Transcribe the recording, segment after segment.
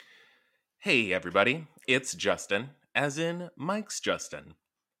Hey everybody, it's Justin, as in Mike's Justin.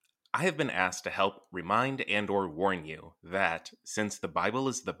 I have been asked to help remind and or warn you that since the Bible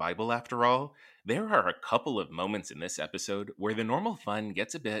is the Bible after all, there are a couple of moments in this episode where the normal fun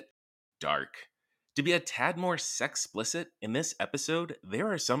gets a bit dark. To be a tad more sex explicit, in this episode,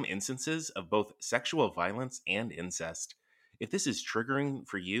 there are some instances of both sexual violence and incest. If this is triggering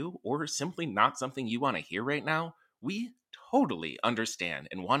for you or simply not something you want to hear right now, we totally understand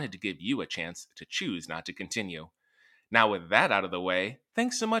and wanted to give you a chance to choose not to continue. Now, with that out of the way,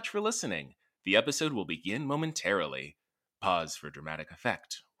 thanks so much for listening. The episode will begin momentarily. Pause for dramatic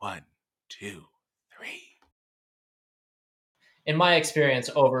effect. 1, 2, 3. In my experience,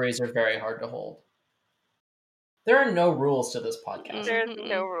 ovaries are very hard to hold. There are no rules to this podcast. There's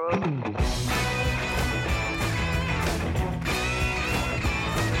no rules.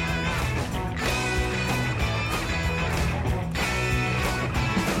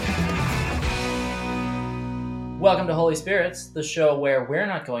 Welcome to Holy Spirits, the show where we're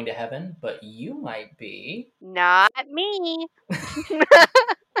not going to heaven, but you might be. Not me.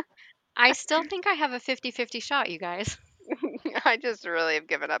 I still think I have a 50-50 shot, you guys. I just really have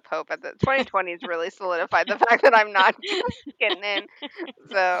given up hope at the 2020's really solidified the fact that I'm not getting in.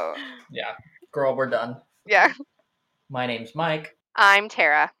 So, Yeah, girl, we're done. yeah. My name's Mike. I'm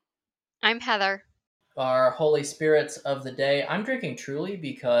Tara. I'm Heather. Our Holy Spirits of the day. I'm drinking Truly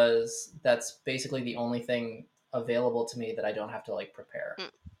because that's basically the only thing available to me that I don't have to prepare.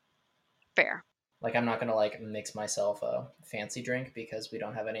 Fair. I'm not gonna mix myself a fancy drink because we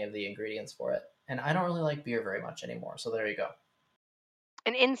don't have any of the ingredients for it. And I don't really like beer very much anymore, so there you go.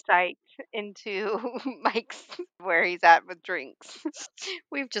 An insight into Mike's where he's at with drinks.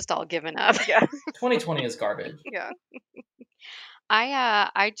 We've just all given up. Yeah. 2020 is garbage. Yeah.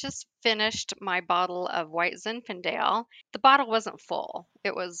 I just finished my bottle of white Zinfandel. The bottle wasn't full.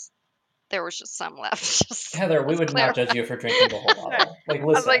 There was just some left. Heather, we would not judge you for drinking the whole bottle.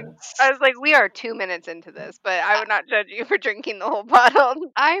 Listen. I was like, we are 2 minutes into this, but I would not judge you for drinking the whole bottle.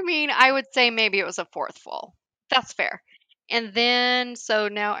 I mean, I would say maybe it was a fourth full. That's fair. And then, so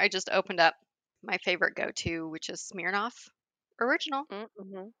now I just opened up my favorite go-to, which is Smirnoff Original.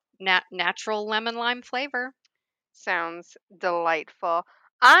 Mm-hmm. Natural lemon lime flavor. Sounds delightful.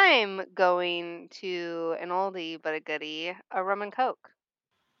 I'm going to an oldie but a goodie, a rum and coke.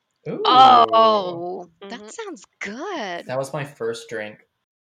 Ooh. Oh, Mhm. that sounds good. That was my first drink.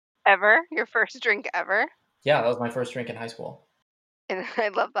 Ever? Your first drink ever? Yeah, that was my first drink in high school. And I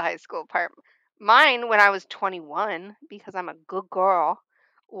love the high school part. Mine, when I was 21, because I'm a good girl,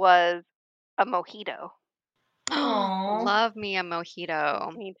 was a mojito. Aw. Love me a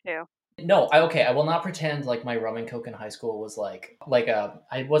mojito. Me too. No, I will not pretend like my rum and coke in high school was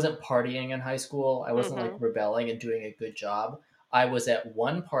I wasn't partying in high school. I wasn't rebelling and doing a good job. I was at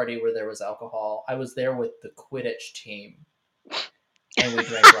one party where there was alcohol. I was there with the Quidditch team, and we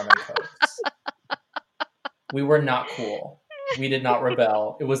drank rum and cokes. We were not cool. We did not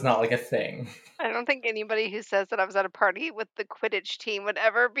rebel. It was not a thing. I don't think anybody who says that I was at a party with the Quidditch team would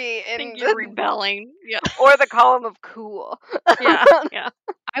ever be in think you're rebelling. Yeah. or the column of cool. Yeah.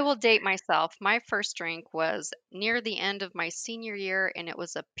 I will date myself. My first drink was near the end of my senior year, and it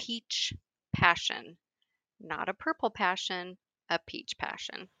was a peach passion. Not a purple passion, a peach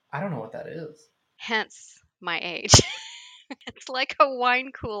passion. I don't know what that is. Hence my age. It's like a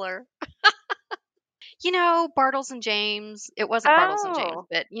wine cooler. You know, Bartles and James. It wasn't Bartles and James, Oh.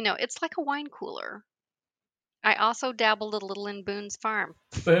 but it's like a wine cooler. I also dabbled a little in Boone's Farm.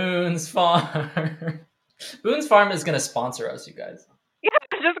 Boone's Farm. Boone's Farm is going to sponsor us, you guys. Yeah,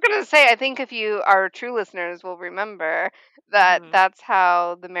 I was just going to say, I think if you, our true listeners, will remember that that's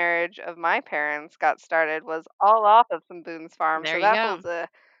how the marriage of my parents got started, was all off of some Boone's Farm. There So you that go. was a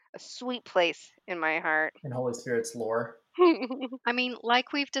sweet place in my heart. In Holy Spirit's lore. I mean,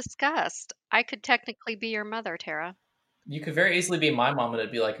 like we've discussed, I could technically be your mother, Tara. You could very easily be my mom, and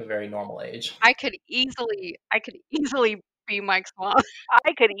it'd be a very normal age. I could easily be Mike's mom.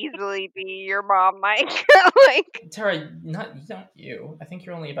 I could easily be your mom, Mike. Tara, not you. I think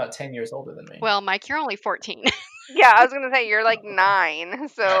you're only about 10 years older than me. Well, Mike, you're only 14. Yeah, I was going to say, you're 9.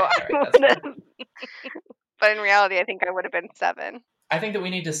 So All right, that's fine. But in reality, I think I would have been 7. I think that we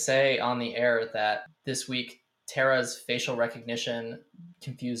need to say on the air that this week, Tara's facial recognition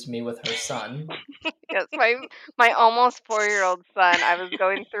confused me with her son. Yes, my almost 4-year-old son. I was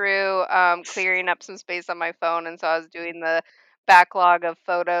going through clearing up some space on my phone, and so I was doing the backlog of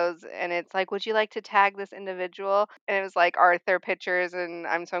photos, and it's like, would you like to tag this individual? And it was Arthur pictures, and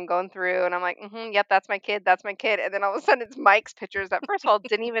I'm going through, and I'm like, yep, that's my kid, and then all of a sudden it's Mike's pictures. That first of all,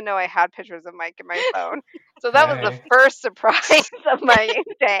 didn't even know I had pictures of Mike in my phone. So that was the Okay. first surprise of my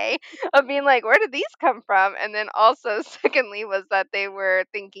day of being like, where did these come from? And then also, secondly, was that they were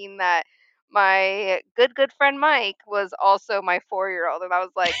thinking that my good friend Mike was also my 4-year-old. And I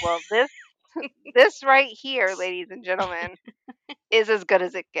was like, well, this right here, ladies and gentlemen, is as good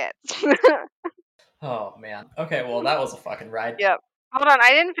as it gets. Oh man. Okay, well that was a fucking ride. Yep. Hold on,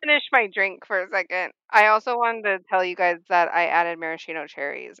 I didn't finish my drink for a second. I also wanted to tell you guys that I added maraschino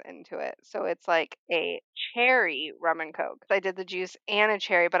cherries into it. So it's like a cherry rum and coke. I did the juice and a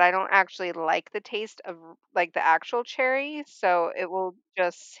cherry, but I don't actually like the taste of like the actual cherry, so it will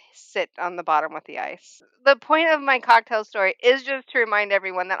just sit on the bottom with the ice. The point of my cocktail story is just to remind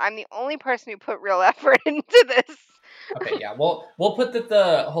everyone that I'm the only person who put real effort into this. Okay, yeah. We'll put that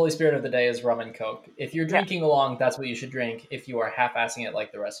the Holy Spirit of the day is rum and coke. If you're Yeah. drinking along, that's what you should drink. If you are half-assing it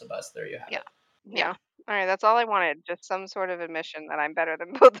like the rest of us, there you have Yeah. it. Yeah. All right, that's all I wanted. Just some sort of admission that I'm better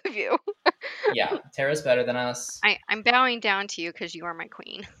than both of you. Yeah, Tara's better than us. I'm bowing down to you because you are my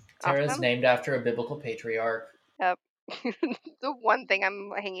queen. Tara's Awesome. named after a biblical patriarch. Yep. The one thing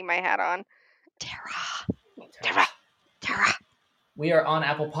I'm hanging my hat on. Tara. Tara. We are on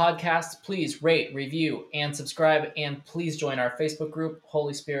Apple Podcasts. Please rate, review, and subscribe. And please join our Facebook group,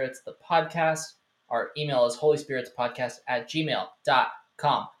 Holy Spirits the Podcast. Our email is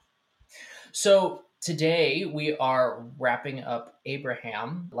holyspiritspodcast@gmail.com. So today we are wrapping up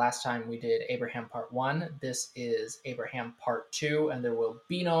Abraham. Last time we did Abraham Part 1. This is Abraham Part 2, and there will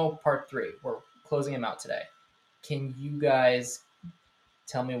be no Part 3. We're closing him out today. Can you guys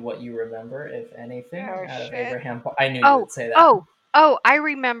tell me what you remember, if anything, Oh, out of shit. Abraham? I knew you would say that. I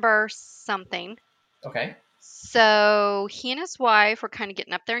remember something. Okay. So he and his wife were kind of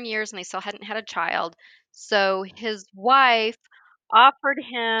getting up there in years and they still hadn't had a child. So his wife offered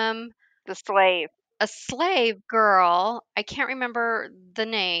him The slave. a slave girl. I can't remember the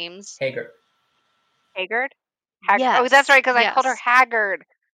names. Hagar. Haggard? Yes. Oh, that's right, because I called her yes. Haggard.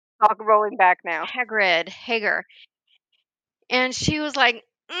 All rolling back now. Hagar. And she was like,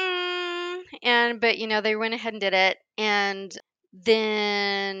 but they went ahead and did it. And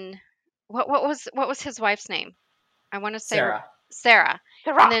then what was his wife's name? I want to say Sarah. Sarah.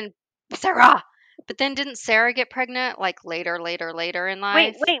 Sarah. And then Sarah. But then didn't Sarah get pregnant like later in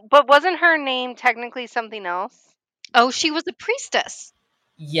life? Wait, but wasn't her name technically something else? Oh, she was a priestess.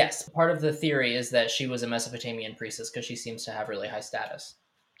 Yes, part of the theory is that she was a Mesopotamian priestess because she seems to have really high status.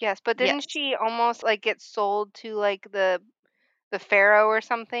 Yes, but didn't Yes. she almost like get sold to like the pharaoh or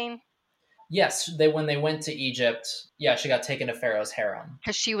something? Yes, when they went to Egypt, yeah, she got taken to Pharaoh's harem.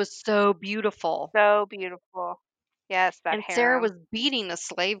 Because she was so beautiful. So beautiful. Yes, that And harem. Sarah was beating the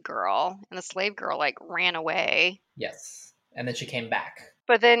slave girl, and the slave girl like ran away. Yes, and then she came back.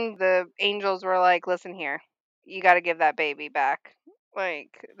 But then the angels were like, "Listen here, you got to give that baby back.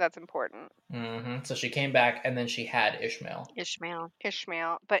 Like that's important." So she came back, and then she had Ishmael. Ishmael,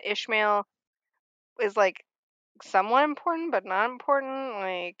 but Ishmael is like somewhat important, but not important.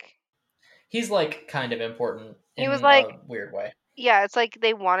 Like He's like kind of important in he was like, a weird way. yeah, it's like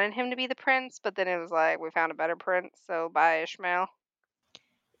they wanted him to be the prince, but then it was like we found a better prince, so bye Ishmael.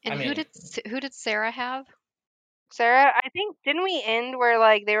 And who did Sarah have? Sarah, I think didn't we end where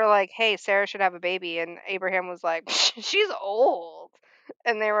like they were like, "Hey, Sarah should have a baby," and Abraham was like, "She's old,"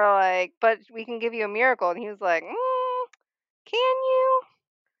 and they were like, "But we can give you a miracle," and he was like, "Can you?"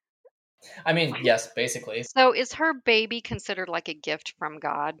 I mean, yes, basically. So is her baby considered like a gift from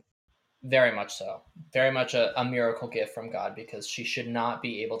God? Very much so. Very much a miracle gift from God because she should not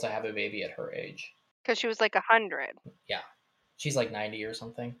be able to have a baby at her age. Because she was like 100. Yeah. She's like 90 or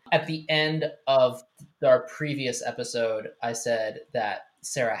something. At the end of our previous episode, I said that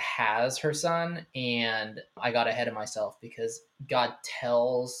Sarah has her son, and I got ahead of myself because God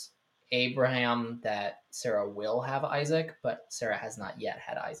tells Abraham that Sarah will have Isaac, but Sarah has not yet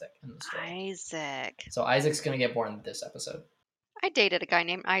had Isaac in the story. Isaac. So Isaac's going to get born this episode. I dated a guy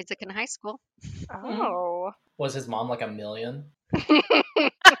named Isaac in high school. Oh. Was his mom like a million?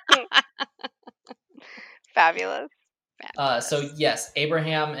 Fabulous. So yes,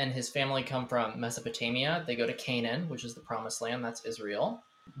 Abraham and his family come from Mesopotamia. They go to Canaan, which is the promised land. That's Israel.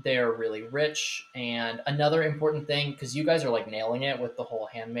 They're really rich. And another important thing, because you guys are like nailing it with the whole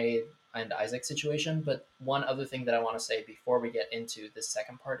handmaid and Isaac situation, but one other thing that I want to say before we get into this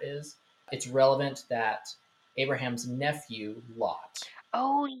second part is it's relevant that Abraham's nephew, Lot.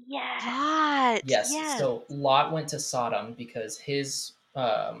 Oh, yes. Lot. Yes. So Lot went to Sodom because his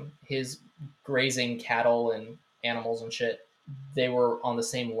grazing cattle and animals and shit, they were on the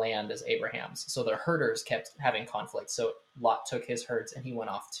same land as Abraham's. So the herders kept having conflict. So Lot took his herds and he went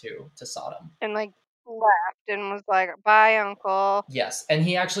off to Sodom. And like left and was like, "Bye, uncle." Yes, and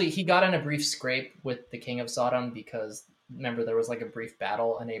he got in a brief scrape with the king of Sodom because remember there was like a brief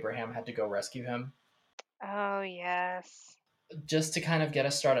battle and Abraham had to go rescue him. Oh, yes. Just to kind of get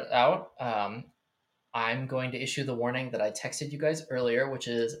us started out, I'm going to issue the warning that I texted you guys earlier, which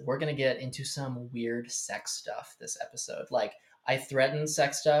is we're going to get into some weird sex stuff this episode. Like, I threatened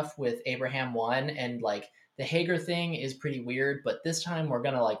sex stuff with Abraham 1, and like the Hagar thing is pretty weird, but this time we're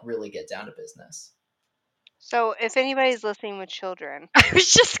going to like really get down to business. So, if anybody's listening with children, I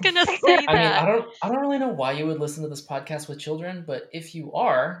was just gonna say I mean, that. I don't really know why you would listen to this podcast with children, but if you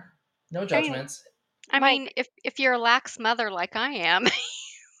are, no judgments. I Mike, mean, if you're a lax mother like I am,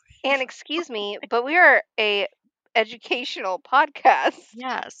 and excuse me, but we are a educational podcast.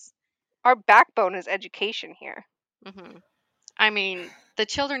 yes. Our backbone is education here. hmm I mean, the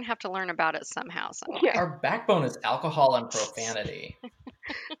children have to learn about it somehow, some way. Yeah. Our backbone is alcohol and profanity.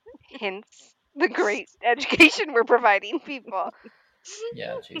 Hence the great education we're providing people.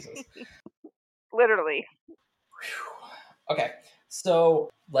 Yeah, Jesus. Literally. Whew. Okay, so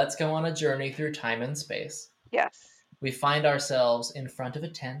let's go on a journey through time and space. Yes. We find ourselves in front of a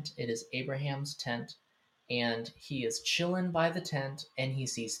tent. It is Abraham's tent, and he is chilling by the tent, and he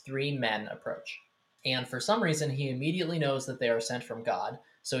sees three men approach. And for some reason, he immediately knows that they are sent from God.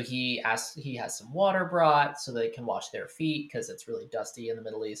 So he has some water brought so they can wash their feet because it's really dusty in the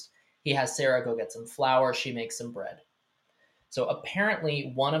Middle East. He has Sarah go get some flour. She makes some bread. So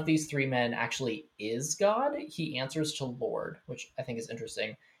apparently, one of these three men actually is God. He answers to Lord, which I think is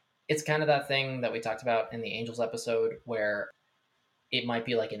interesting. It's kind of that thing that we talked about in the angels episode where it might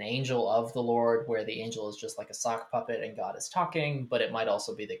be like an angel of the Lord, where the angel is just like a sock puppet and God is talking, but it might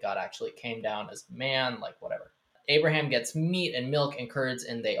also be that God actually came down as a man, like whatever. Abraham gets meat and milk and curds,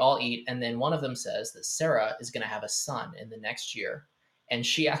 and they all eat. And then one of them says that Sarah is going to have a son in the next year. And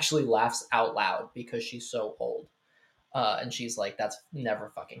she actually laughs out loud because she's so old. And she's like, that's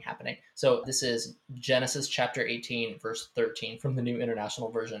never fucking happening. So this is Genesis chapter 18, verse 13 from the New International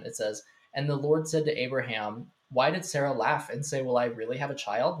Version. It says, "And the Lord said to Abraham, why did Sarah laugh and say, will I really have a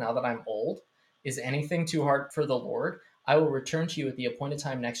child now that I'm old? Is anything too hard for the Lord? I will return to you at the appointed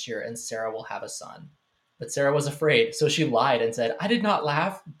time next year, and Sarah will have a son." But Sarah was afraid, so she lied and said, I did not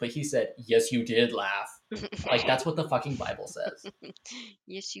laugh. But he said, yes, you did laugh. Like, that's what the fucking Bible says.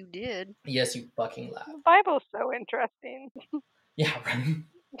 Yes, you did. Yes, you fucking laugh. The Bible's so interesting. Yeah,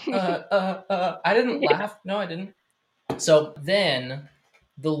 right. I didn't laugh. No, I didn't. So then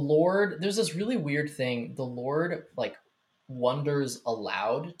the Lord, there's this really weird thing. The Lord, like, wonders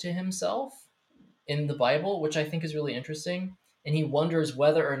aloud to himself in the Bible, which I think is really interesting. And he wonders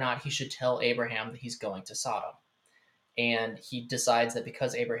whether or not he should tell Abraham that he's going to Sodom. And he decides that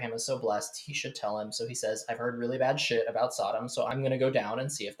because Abraham is so blessed, he should tell him. So he says, I've heard really bad shit about Sodom, so I'm going to go down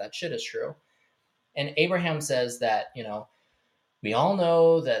and see if that shit is true. And Abraham says that, we all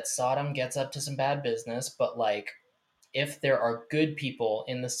know that Sodom gets up to some bad business, but like, if there are good people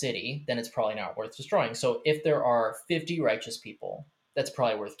in the city, then it's probably not worth destroying. So if there are 50 righteous people, that's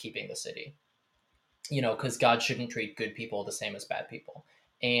probably worth keeping the city, because God shouldn't treat good people the same as bad people.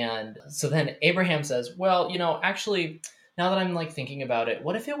 And so then Abraham says, well, actually, now that I'm like thinking about it,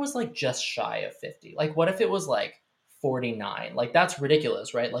 what if it was like just shy of 50? Like, what if it was like 49? Like, that's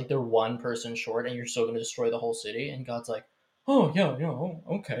ridiculous, right? Like, they're one person short and you're still going to destroy the whole city. And God's like, oh, yeah,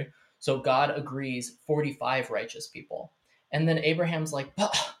 okay. So God agrees 45 righteous people. And then Abraham's like,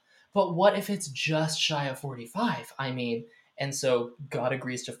 but what if it's just shy of 45? I mean, and so God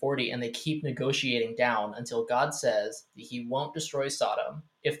agrees to 40, and they keep negotiating down until God says that he won't destroy Sodom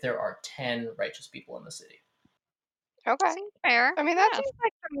if there are 10 righteous people in the city. Okay. Seems fair. I mean, that Yeah. seems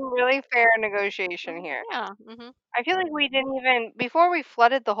like some really fair negotiation here. Yeah. I feel like we didn't even, before we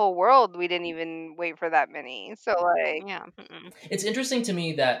flooded the whole world, we didn't even wait for that many. So, like, Yeah. It's interesting to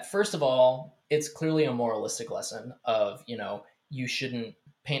me that, first of all, it's clearly a moralistic lesson of, you shouldn't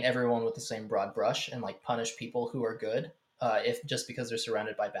paint everyone with the same broad brush and like punish people who are good if just because they're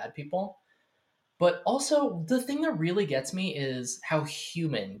surrounded by bad people. But also, the thing that really gets me is how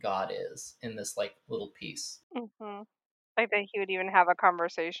human God is in this like little piece. like that he would even have a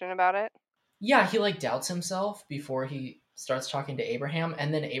conversation about it. Yeah, he like doubts himself before he starts talking to Abraham,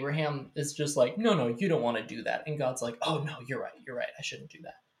 and then Abraham is just like, no, you don't want to do that. And God's like, oh no, you're right, I shouldn't do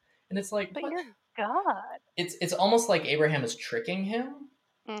that. And it's like, But what? you're God. It's almost like Abraham is tricking him.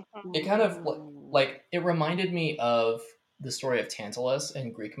 It kind of like it reminded me of the story of Tantalus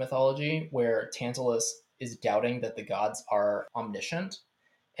in Greek mythology, where Tantalus is doubting that the gods are omniscient,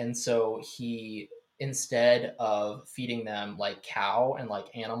 and so he, instead of feeding them like cow and like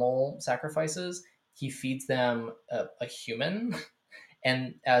animal sacrifices, he feeds them a human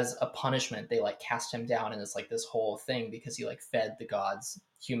And as a punishment, they like cast him down, and it's like this whole thing because he like fed the gods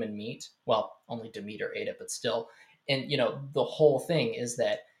human meat. Well, only Demeter ate it, but still. And the whole thing is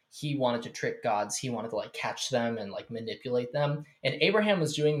that he wanted to trick gods. He wanted to like catch them and like manipulate them. And Abraham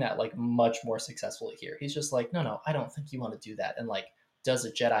was doing that like much more successfully here. He's just like, no, I don't think you want to do that, and like does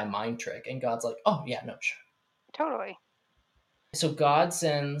a Jedi mind trick. And God's like, oh yeah, no, sure. Totally. So God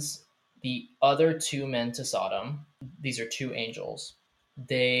sends the other two men to Sodom. These are two angels.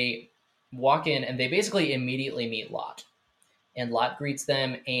 They walk in and they basically immediately meet Lot. And Lot greets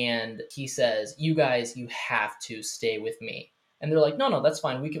them and he says, you guys, you have to stay with me. And they're like, no, that's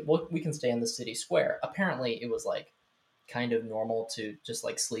fine. We can stay in the city square. Apparently it was like kind of normal to just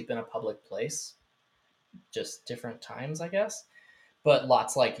like sleep in a public place. Just different times, I guess. But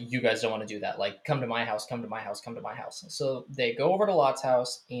Lot's like, you guys don't want to do that. Like, come to my house, come to my house, come to my house. So they go over to Lot's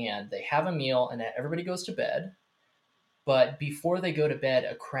house and they have a meal and everybody goes to bed. But before they go to bed,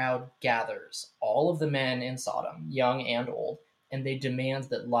 a crowd gathers, all of the men in Sodom, young and old, and they demand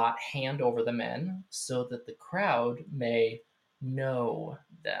that Lot hand over the men so that the crowd may know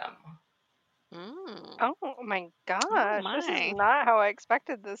them. Oh my gosh. Oh This is my. not how I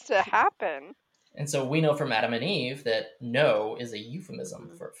expected this to happen. And so we know from Adam and Eve that know is a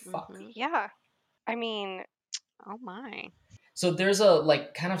euphemism for fuck. Yeah. I mean, Oh my. So there's a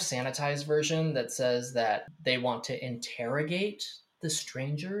like kind of sanitized version that says that they want to interrogate the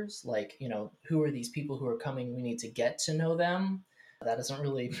strangers, like, who are these people who are coming? We need to get to know them. That doesn't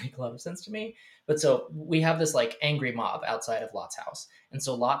really make a lot of sense to me. But so we have this like angry mob outside of Lot's house. And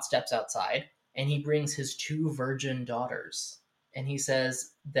so Lot steps outside and he brings his two virgin daughters. And he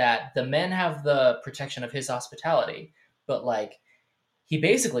says that the men have the protection of his hospitality, but like he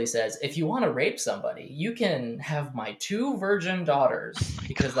basically says, if you want to rape somebody, you can have my two virgin daughters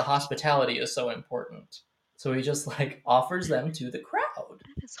because the hospitality is so important. So he just like offers them to the crowd.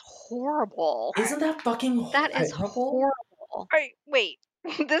 That is horrible. Isn't that fucking horrible? That is horrible. wait.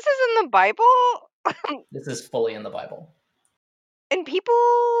 This is in the Bible? This is fully in the Bible. And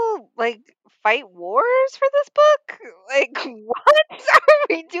people like fight wars for this book? Like, what are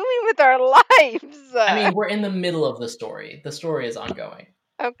we doing with our lives? I mean, we're in the middle of the story. The story is ongoing.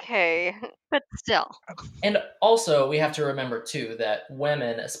 Okay. But still. And also, we have to remember, too, that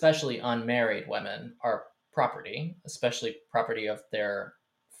women, especially unmarried women, are property, especially property of their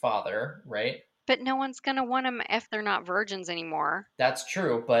father, right? But no one's going to want them if they're not virgins anymore. That's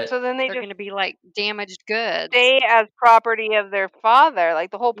true, but So then They're they going just to be like damaged goods. stay as property of their father.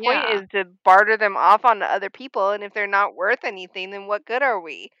 Like, the whole point Yeah. is to barter them off onto other people, and if they're not worth anything, then what good are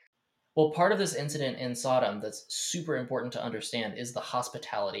we? well, part of this incident in Sodom that's super important to understand is the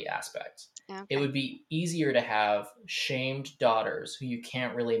hospitality aspect. Okay. It would be easier to have shamed daughters who you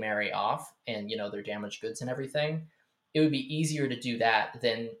can't really marry off and, they're damaged goods and everything. It would be easier to do that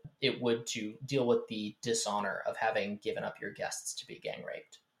than it would to deal with the dishonor of having given up your guests to be gang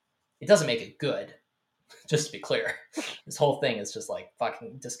raped. It doesn't make it good, just to be clear. This whole thing is just like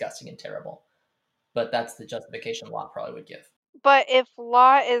fucking disgusting and terrible. But that's the justification Lot probably would give. But if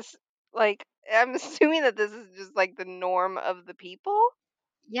Lot is like, I'm assuming that this is just like the norm of the people.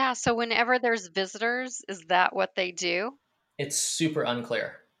 Yeah, so whenever there's visitors, is that what they do? It's super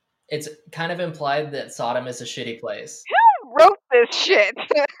unclear. It's kind of implied that Sodom is a shitty place. Who wrote this shit?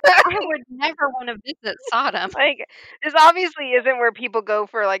 I would never want to visit Sodom. Like, this obviously isn't where people go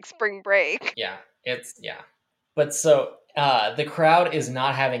for like spring break. Yeah. But so the crowd is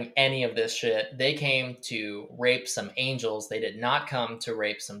not having any of this shit. They came to rape some angels. They did not come to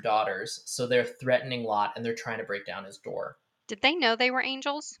rape some daughters. So they're threatening Lot and they're trying to break down his door. Did they know they were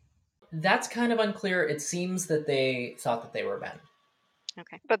angels? That's kind of unclear. It seems that they thought that they were men.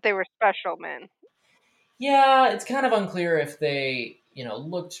 Okay. But they were special men. Yeah, it's kind of unclear if they,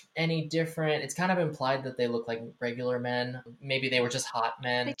 looked any different. It's kind of implied that they look like regular men. Maybe they were just hot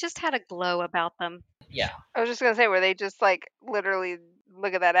men. They just had a glow about them. Yeah. I was just gonna say, were they just like literally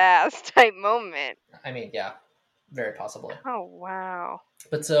look at that ass type moment? I mean, yeah, very possibly. Oh wow.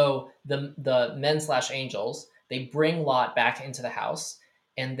 But so the men/angels, they bring Lot back into the house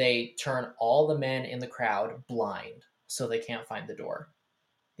and they turn all the men in the crowd blind so they can't find the door.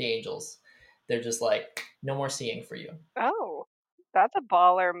 The angels. They're just like, no more seeing for you. Oh, that's a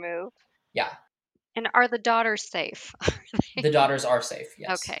baller move. Yeah. And are the daughters safe? The daughters are safe,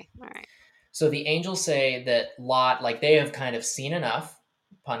 yes. Okay, all right. So the angels say that Lot, like they have kind of seen enough,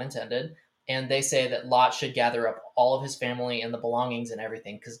 pun intended, and they say that Lot should gather up all of his family and the belongings and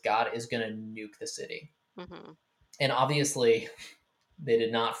everything because God is going to nuke the city. Mm-hmm. And obviously, They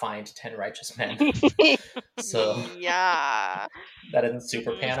did not find 10 righteous men. So yeah. that didn't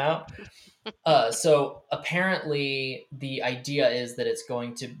super pan out. So apparently the idea is that it's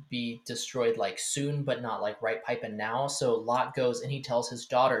going to be destroyed like soon, but not like right pipe and now. So Lot goes and he tells his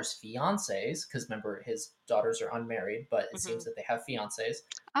daughter's fiancés, because remember his daughters are unmarried, but it seems that they have fiancés.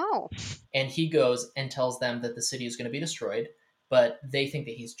 Oh. And he goes and tells them that the city is going to be destroyed, but they think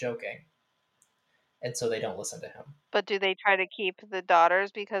that he's joking. And so they don't listen to him. But do they try to keep the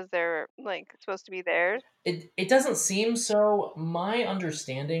daughters because they're like supposed to be theirs? It doesn't seem so. My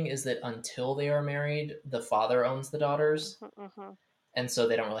understanding is that until they are married, the father owns the daughters, and so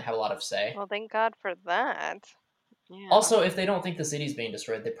they don't really have a lot of say. Well, thank God for that. Yeah. Also, if they don't think the city's being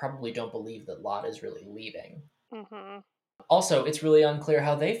destroyed, they probably don't believe that Lot is really leaving. Also, it's really unclear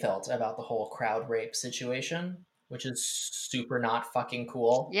how they felt about the whole crowd rape situation, which is super not fucking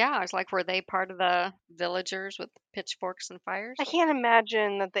cool. Yeah, it's like, were they part of the villagers with pitchforks and fires? I can't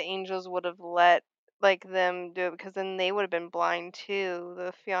imagine that the angels would have let like them do it, because then they would have been blind too,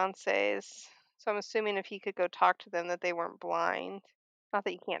 the fiancés. So I'm assuming if he could go talk to them that they weren't blind. Not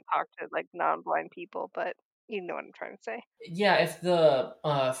that you can't talk to like non-blind people, but you know what I'm trying to say. Yeah, if the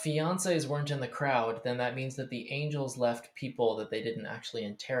fiancés weren't in the crowd, then that means that the angels left people that they didn't actually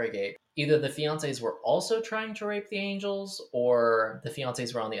interrogate. Either the fiancés were also trying to rape the angels, or the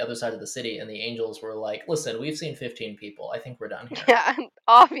fiancés were on the other side of the city and the angels were like, listen, we've seen 15 people. I think we're done here. Yeah,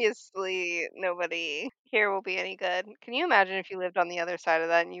 obviously nobody here will be any good. Can you imagine if you lived on the other side of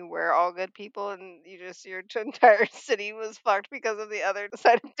that and you were all good people and you just your entire city was fucked because of the other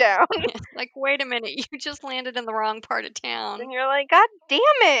side of town? Like, wait a minute, you just landed in the wrong part of town. And you're like, God damn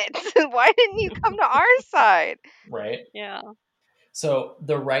it! Why didn't you come to our side? Right? Yeah. So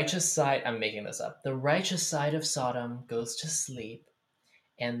the righteous side, I'm making this up, the righteous side of Sodom goes to sleep,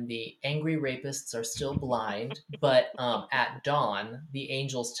 and the angry rapists are still blind. But at dawn, the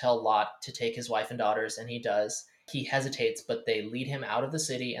angels tell Lot to take his wife and daughters, and he does. He hesitates, but they lead him out of the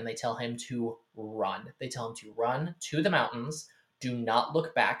city and they tell him to run. They tell him to run to the mountains, do not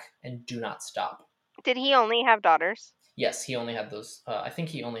look back, and do not stop. Did he only have daughters? Yes, he only had those. I think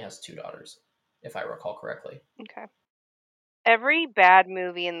he only has 2 daughters, if I recall correctly. Okay. Every bad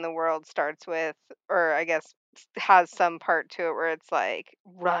movie in the world starts with, or I guess has some part to it where it's like,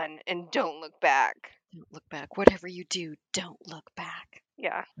 run and don't look back. Don't look back. Whatever you do, don't look back.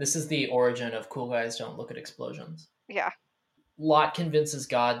 Yeah. This is the origin of cool guys don't look at explosions. Yeah. Lot convinces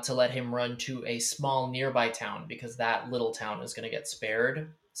God to let him run to a small nearby town because that little town is going to get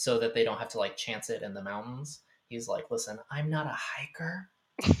spared so that they don't have to like chance it in the mountains. He's like, listen, I'm not a hiker.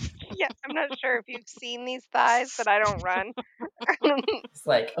 Yeah, I'm not sure if you've seen these thighs, but I don't run. It's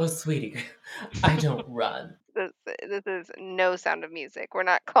like, oh, sweetie, I don't run. This is no Sound of Music. We're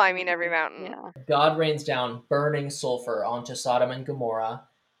not climbing every mountain. Yeah. God rains down burning sulfur onto Sodom and Gomorrah,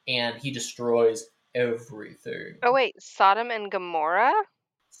 and he destroys everything. Oh, wait, Sodom and Gomorrah?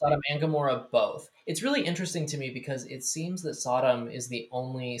 Sodom and Gomorrah both. It's really interesting to me because it seems that Sodom is the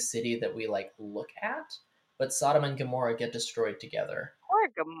only city that we like look at, but Sodom and Gomorrah get destroyed together. Poor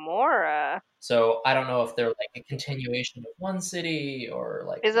Gomorrah. So I don't know if they're like a continuation of one city or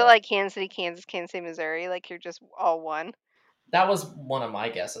like. Is it like Kansas City, Kansas, Kansas City, Missouri? Like you're just all one? That was one of my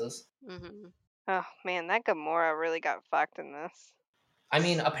guesses. Mm-hmm. Oh man, that Gomorrah really got fucked in this. I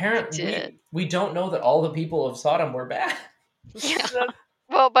mean, apparently did. we don't know that all the people of Sodom were bad. Yeah.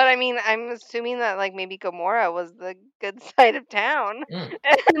 Well, but I mean, I'm assuming that like maybe Gomorrah was the good side of town, Mm.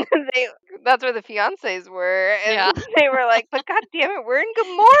 and that's where the fiancés were, and Yeah. they were like, "But God damn it, we're in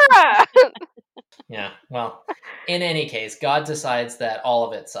Gomorrah." Yeah, well, in any case, God decides that all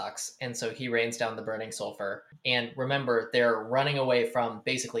of it sucks, and so he rains down the burning sulfur. And remember, they're running away from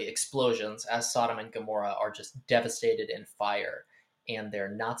basically explosions as Sodom and Gomorrah are just devastated in fire, and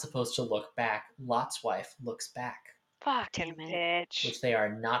they're not supposed to look back. Lot's wife looks back, Fucking Damn bitch. which they are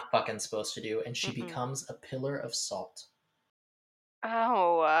not fucking supposed to do, and she Mm-mm. becomes a pillar of salt.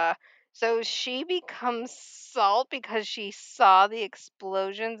 Oh, so she becomes salt because she saw the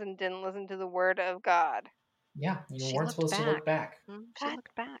explosions and didn't listen to the word of God. Yeah, you She weren't looked supposed to look back. She God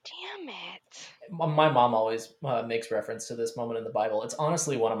looked back. Damn it. My mom always makes reference to this moment in the Bible. It's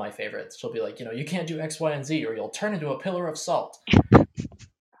honestly one of my favorites. She'll be like, you can't do X, Y, and Z, or you'll turn into a pillar of salt.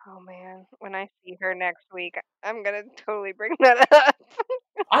 Oh man, when I see her next week, I'm gonna totally bring that up.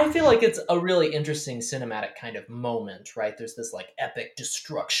 I feel like it's a really interesting cinematic kind of moment, right? There's this like epic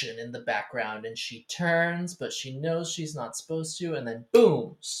destruction in the background, and she turns, but she knows she's not supposed to, and then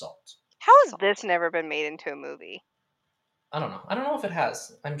boom, salt. How has this never been made into a movie? I don't know. I don't know if it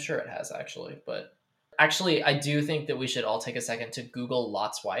has. I'm sure it has, actually. But actually, I do think that we should all take a second to Google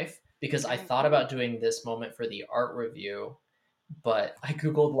Lot's wife, because I thought about doing this moment for the art review, but I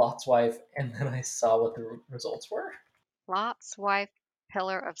googled Lot's wife and then I saw what the results were. Lot's wife,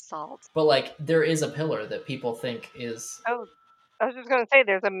 pillar of salt. But like, there is a pillar that people think is. Oh, I was just gonna say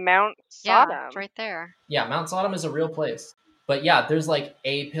there's a Mount Yeah, Sodom. it's right there. Yeah, Mount Sodom is a real place. But yeah, there's like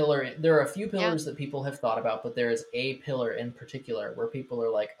a pillar. There are a few Yeah. pillars that people have thought about, but there is a pillar in particular where people are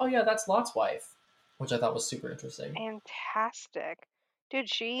like, "Oh yeah, that's Lot's wife," which I thought was super interesting. Fantastic. Dude,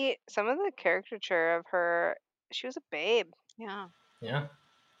 some of the caricature of her, she was a babe. Yeah. Yeah.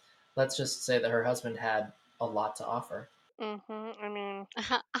 Let's just say that her husband had a lot to offer. I mean,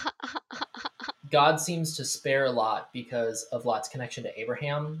 God seems to spare Lot because of Lot's connection to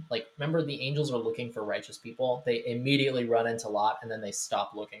Abraham. Like, remember, the angels are looking for righteous people. They immediately run into Lot and then they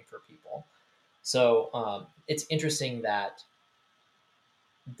stop looking for people. So it's interesting that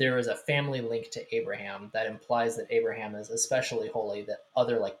there is a family link to Abraham that implies that Abraham is especially holy, that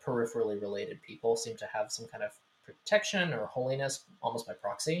other, like, peripherally related people seem to have some kind of protection or holiness almost by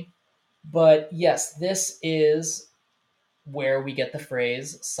proxy. But yes, this is where we get the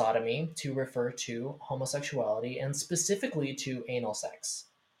phrase sodomy to refer to homosexuality and specifically to anal sex.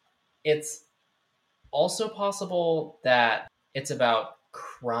 It's also possible that it's about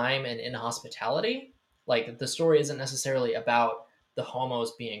crime and inhospitality. Like, the story isn't necessarily about the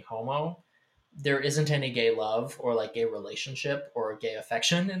homos being homo. There isn't any gay love or like gay relationship or gay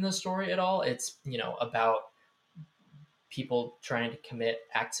affection in the story at all. It's, about people trying to commit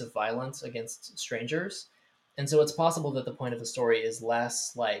acts of violence against strangers. And so it's possible that the point of the story is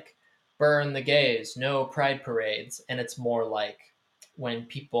less like burn the gays, no pride parades, and it's more like when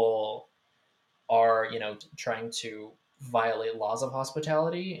people are, trying to violate laws of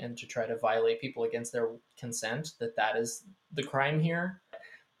hospitality and to try to violate people against their consent, that is the crime here.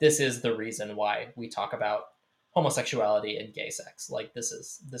 This is the reason why we talk about homosexuality and gay sex. Like, this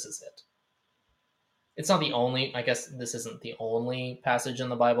is it. It's not the only, I guess this isn't the only passage in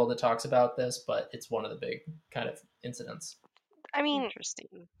the Bible that talks about this, but it's one of the big kind of incidents. I mean,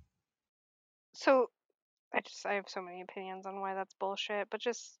 Interesting. so I have so many opinions on why that's bullshit, but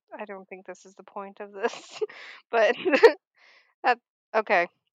just I don't think this is the point of this. But that okay.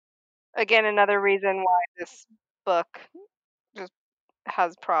 Again, another reason why this book just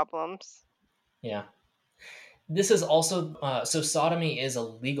has problems. Yeah. This is also, so sodomy is a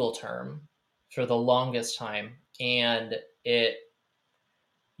legal term for the longest time, and it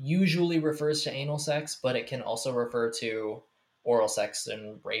usually refers to anal sex, but it can also refer to oral sex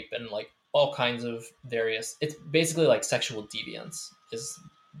and rape and like all kinds of various. It's basically like sexual deviance is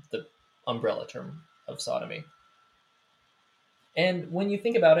the umbrella term of sodomy. And when you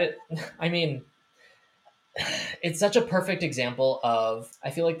think about it, I mean, it's such a perfect example of, I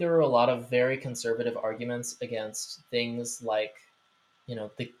feel like there are a lot of very conservative arguments against things like,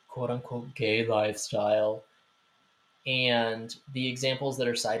 the quote unquote gay lifestyle. And the examples that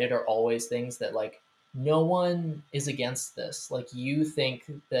are cited are always things that, like, no one is against this. Like, you think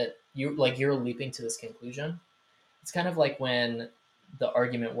that you're leaping to this conclusion. It's kind of like when the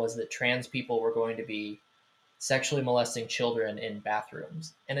argument was that trans people were going to be sexually molesting children in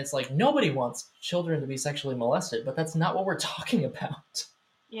bathrooms. And it's like, nobody wants children to be sexually molested, but that's not what we're talking about.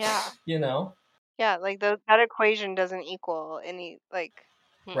 Yeah. Yeah, like that equation doesn't equal any like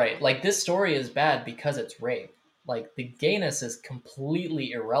right. Like, this story is bad because it's rape. Like, the gayness is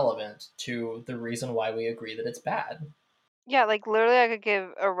completely irrelevant to the reason why we agree that it's bad. Yeah, like literally I could give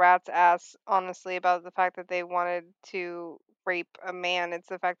a rat's ass honestly about the fact that they wanted to rape a man. It's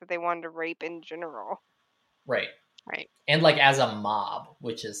the fact that they wanted to rape in general. Right. Right. And like as a mob,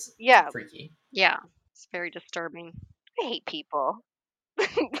 which is freaky. Yeah. It's very disturbing. I hate people.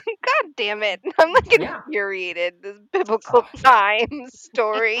 God damn it. I'm like infuriated. This biblical times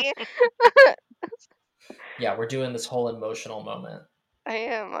story. Yeah, we're doing this whole emotional moment. I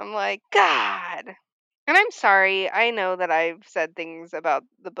am. I'm like, God. And I'm sorry. I know that I've said things about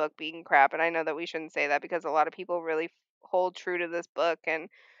the book being crap, and I know that we shouldn't say that because a lot of people really hold true to this book and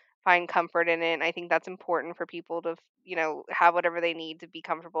find comfort in it. And I think that's important for people to, have whatever they need to be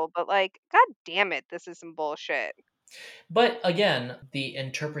comfortable. But like, God damn it, this is some bullshit. But again, the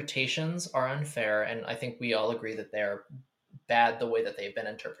interpretations are unfair, and I think we all agree that they're bad the way that they've been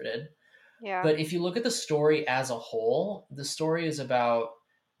interpreted. Yeah. But if you look at the story as a whole, the story is about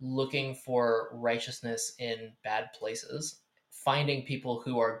looking for righteousness in bad places, finding people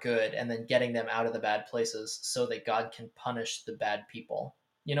who are good, and then getting them out of the bad places so that God can punish the bad people.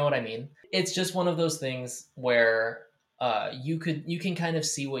 You know what I mean? It's just one of those things where you can kind of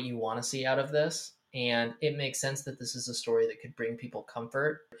see what you want to see out of this, and it makes sense that this is a story that could bring people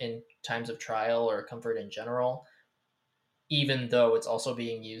comfort in times of trial or comfort in general, even though it's also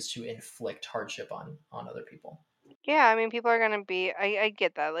being used to inflict hardship on other people. Yeah, I mean, people are gonna be. I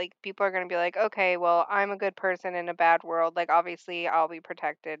get that. Like, people are gonna be like, okay, well, I'm a good person in a bad world. Like, obviously, I'll be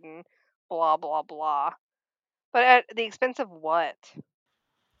protected and blah blah blah. But at the expense of what?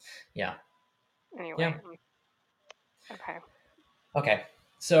 Yeah. Anyway, Yeah. okay. Okay.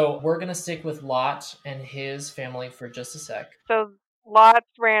 So we're gonna stick with Lot and his family for just a sec. So Lot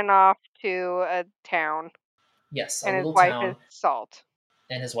ran off to a town, Yes, a and his little wife is town, Salt.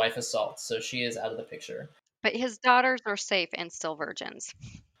 and his wife is Salt, so she is out of the picture. But his daughters are safe and still virgins.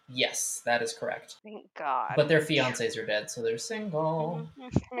 Yes, that is correct. Thank God. But their fiancés are dead, so they're single.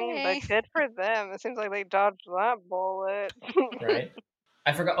 I mean, Hey. but good for them. It seems like they dodged that bullet. Right?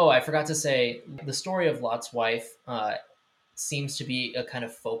 I forgot. Oh, I forgot to say the story of Lot's wife seems to be a kind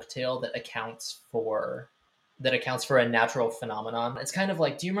of folk tale that accounts for a natural phenomenon. It's kind of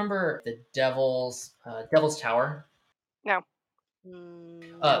like, do you remember the Devil's Tower? No.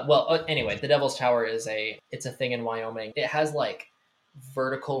 No. Well, anyway, the Devil's Tower it's a thing in Wyoming. It has like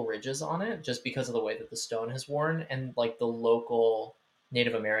vertical ridges on it just because of the way that the stone is worn, and like the local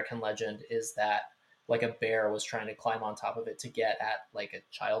Native American legend is that like a bear was trying to climb on top of it to get at like a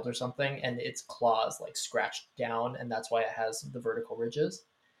child or something, and its claws like scratched down, and that's why it has the vertical ridges.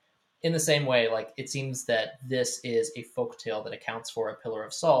 In the same way, like it seems that this is a folk tale that accounts for a pillar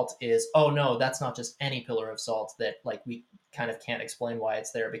of salt. Is, oh no, that's not just any pillar of salt that like we kind of can't explain why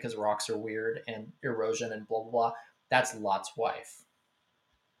it's there because rocks are weird and erosion and blah blah blah. That's Lot's wife.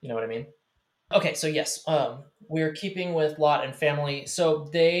 You know what I mean? Okay, so yes, we're keeping with Lot and family. So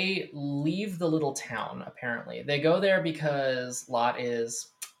they leave the little town. Apparently, they go there because Lot is.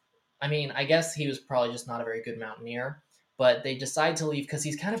 I mean, I guess he was probably just not a very good mountaineer, but they decide to leave because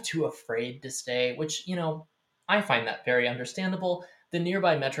he's kind of too afraid to stay, which, I find that very understandable. The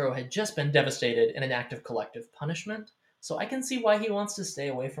nearby metro had just been devastated in an act of collective punishment, so I can see why he wants to stay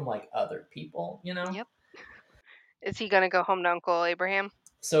away from, like, other people. Yep. Is he gonna go home to Uncle Abraham?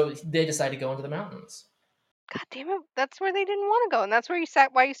 So they decide to go into the mountains. God damn it! That's where they didn't want to go, and that's where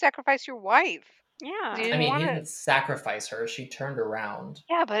why you sacrificed your wife. You Yeah. I didn't mean, want he to. didn't sacrifice her, she turned around.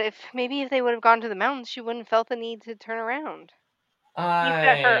 Yeah, but if they would have gone to the mountains, she wouldn't have felt the need to turn around. He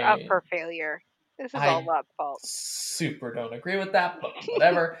set her up I for failure. This is all I Lot's fault. super don't agree with that, but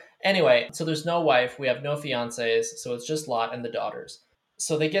whatever. Anyway, so there's no wife, we have no fiancés, so it's just Lot and the daughters.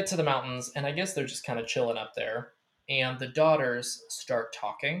 So they get to the mountains, and I guess they're just kind of chilling up there. And the daughters start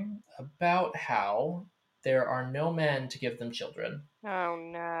talking about how there are no men to give them children. Oh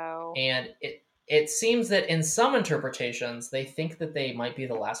no. And it seems that in some interpretations, they think that they might be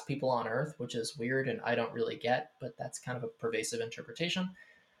the last people on Earth, which is weird and I don't really get, but that's kind of a pervasive interpretation.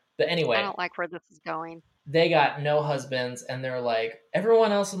 But I anyway, don't like where this is going. they got no husbands, and they're like,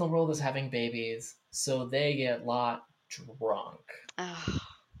 everyone else in the world is having babies, so they get Lot drunk. Ugh.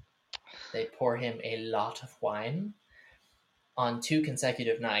 They pour him a lot of wine on 2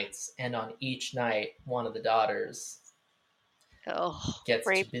 consecutive nights, and on each night, one of the daughters Ugh. gets to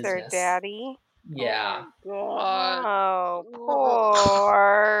Raped their business. daddy. Yeah. Oh my God. Oh, Ugh.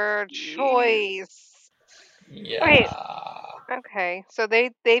 poor choice. Wait. Yeah. Okay, so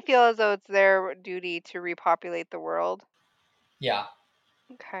they feel as though it's their duty to repopulate the world. Yeah.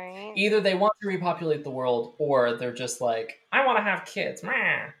 Okay. Either they want to repopulate the world, or they're just like, I want to have kids.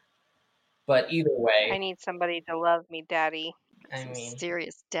 Meh. But either I way, need somebody to love me, daddy. I Some mean,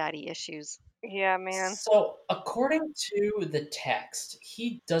 serious daddy issues. Yeah, man. so, according to the text,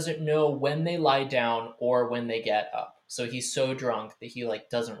 he doesn't know when they lie down or when they get up. So he's so drunk that he like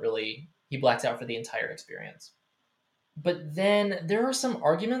doesn't really he blacks out for the entire experience. But then there are some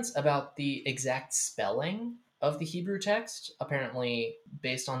arguments about the exact spelling of the Hebrew text, apparently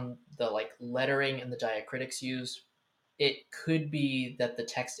based on the like lettering and the diacritics used. It could be that the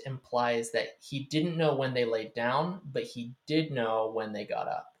text implies that he didn't know when they laid down, but he did know when they got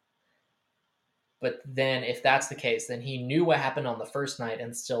up. But then, if that's the case, then he knew what happened on the first night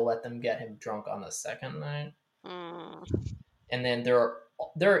and still let them get him drunk on the second night. Mm. And then there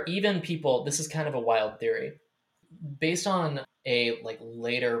are even people. This is kind of a wild theory, based on a like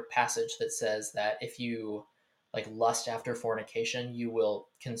later passage that says that if you like lust after fornication, you will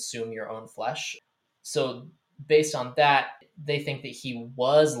consume your own flesh. So based on that, they think that he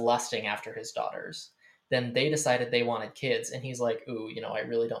was lusting after his daughters. Then they decided they wanted kids, and he's like, ooh, I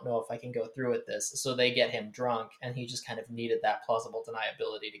really don't know if I can go through with this. So they get him drunk, and he just kind of needed that plausible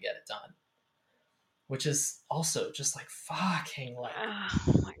deniability to get it done. Which is also just like fucking like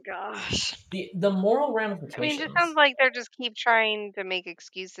Oh my gosh. the moral I ramifications. mean, it just sounds like they're just keep trying to make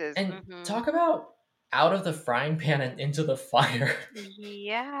excuses. And talk about out of the frying pan and into the fire.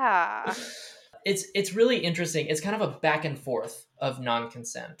 Yeah. it's really interesting. It's kind of a back and forth of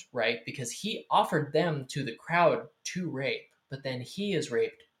non-consent, right? Because he offered them to the crowd to rape, but then he is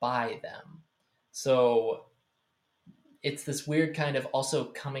raped by them. So it's this weird kind of also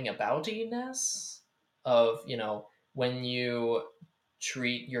coming aboutiness of, when you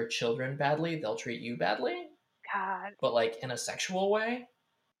treat your children badly, they'll treat you badly, God, but like in a sexual way.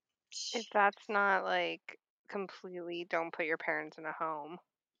 if that's not like completely don't put your parents in a home.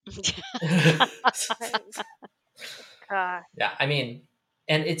 God. Yeah, I mean,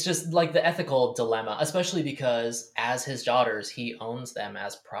 and it's just like the ethical dilemma, especially because as his daughters, he owns them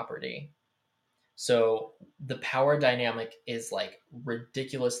as property. So the power dynamic is like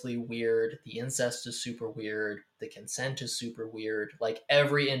ridiculously weird. The incest is super weird. The consent is super weird. Like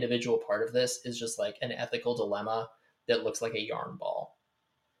every individual part of this is just like an ethical dilemma that looks like a yarn ball.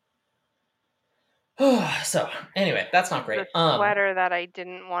 So anyway, that's not great. The sweater that I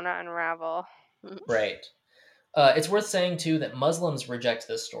didn't want to unravel. Right. It's worth saying too that Muslims reject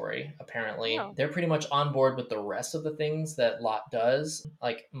this story. Apparently, they're pretty much on board with the rest of the things that Lot does.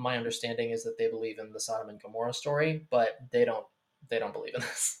 Like my understanding is that they believe in the Sodom and Gomorrah story, but they don't believe in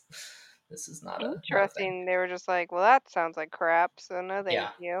this. This is not interesting. They were just like, well, that sounds like crap, so no, thank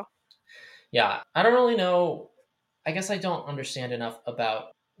you. Yeah, I don't really know. I guess I don't understand enough about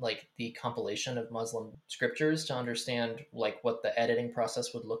like the compilation of Muslim scriptures to understand like what the editing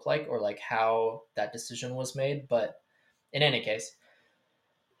process would look like or like how that decision was made. But in any case,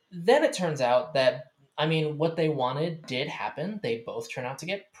 then it turns out that, I mean, what they wanted did happen. They both turn out to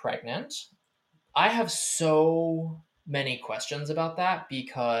get pregnant. I have so many questions about that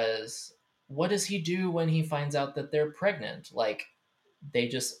because what does he do when he finds out that they're pregnant? Like, they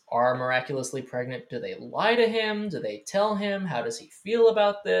just are miraculously pregnant. Do they lie to him? Do they tell him? How does he feel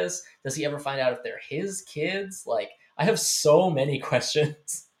about this? Does he ever find out if they're his kids? Like, I have so many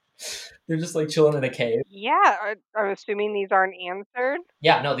questions. They're just like chilling in a cave. Yeah, I'm assuming these aren't answered.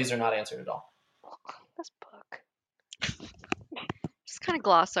 Yeah, no, these are not answered at all. This book. Just kind of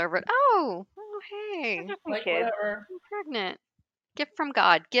gloss over it. Oh, hey, Like, kids. whatever. I'm pregnant. Gift from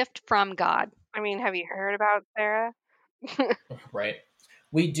God. Gift from God. I mean, have you heard about Sarah? Right.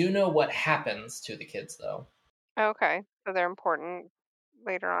 We do know what happens to the kids, though. Okay, so they're important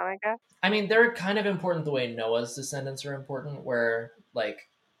later on, I guess. I mean, they're kind of important the way Noah's descendants are important, where like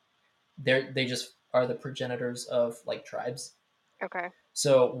they just are the progenitors of like tribes. Okay.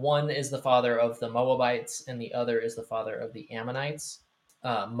 So one is the father of the Moabites, and the other is the father of the Ammonites.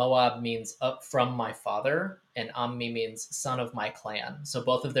 Moab means up from my father, and Ammi means son of my clan. So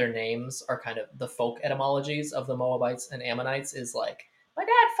both of their names are kind of the folk etymologies of the Moabites and Ammonites. Is like my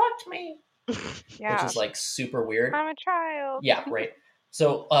dad fucked me, Yeah. which is like super weird. I'm a child. Yeah, right.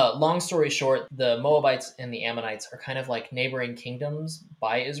 So, long story short, the Moabites and the Ammonites are kind of like neighboring kingdoms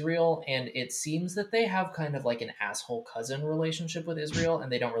by Israel, and it seems that they have kind of like an asshole cousin relationship with Israel,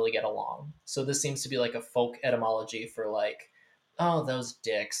 and they don't really get along. So, this seems to be like a folk etymology for like, oh, those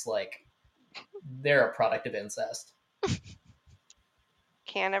dicks, like they're a product of incest.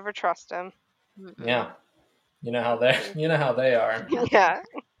 Can't ever trust them. Yeah, you know how they are. Yeah.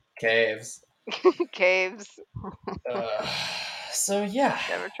 Caves. Caves. So yeah.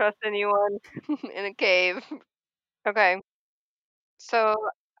 Never trust anyone in a cave. Okay. So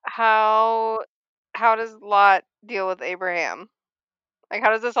how does Lot deal with Abraham? Like, how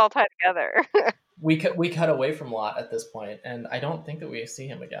does this all tie together? We cut away from Lot at this point, and I don't think that we see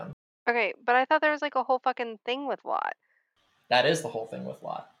him again. Okay, but I thought there was like a whole fucking thing with Lot. That is the whole thing with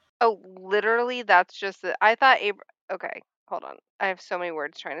Lot. Oh, literally, that's just the. I thought Okay, hold on. I have so many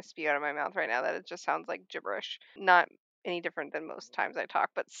words trying to spew out of my mouth right now that it just sounds like gibberish. Not any different than most times I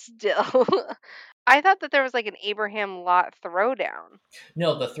talk, but still. I thought that there was like an Abraham Lot throwdown.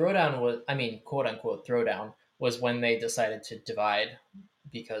 No, the throwdown was, I mean, quote unquote throwdown, was when they decided to divide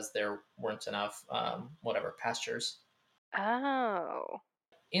because there weren't enough, pastures. Oh.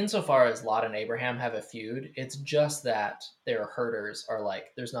 Insofar as Lot and Abraham have a feud, it's just that their herders are like,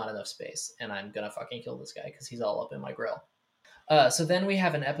 there's not enough space, and I'm gonna fucking kill this guy because he's all up in my grill. So then we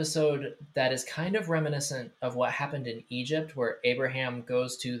have an episode that is kind of reminiscent of what happened in Egypt, where Abraham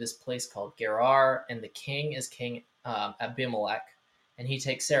goes to this place called Gerar, and the king is King Abimelech, and he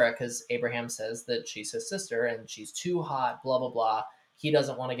takes Sarah because Abraham says that she's his sister and she's too hot, blah, blah, blah. He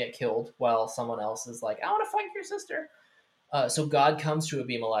doesn't want to get killed while someone else is like, I want to fuck your sister. So God comes to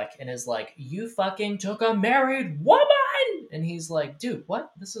Abimelech and is like, you fucking took a married woman! And he's like, dude,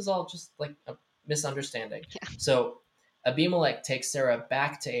 what? This is all just like a misunderstanding. Yeah. So Abimelech takes Sarah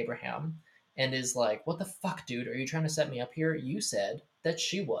back to Abraham and is like, what the fuck, dude? Are you trying to set me up here? You said that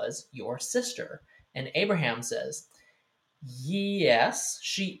she was your sister. And Abraham says, Yes,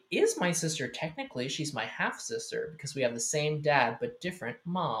 she is my sister technically. She's my half sister because we have the same dad but different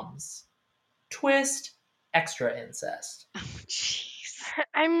moms. Twist, extra incest. Oh, jeez.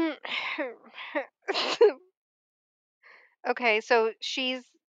 I'm okay. So she's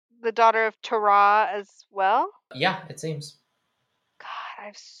the daughter of Tara as well. Yeah, it seems. God, I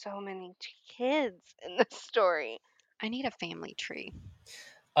have so many kids in this story. I need a family tree.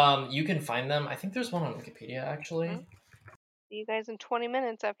 You can find them. I think there's one on Wikipedia actually. See you guys in 20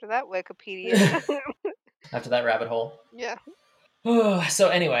 minutes after that Wikipedia. After that rabbit hole. Yeah. So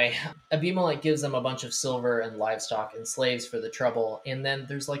anyway, Abimelech gives them a bunch of silver and livestock and slaves for the trouble, and then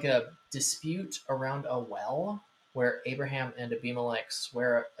there's like a dispute around a well where Abraham and Abimelech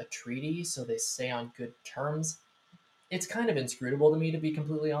swear a treaty so they stay on good terms. It's kind of inscrutable to me, to be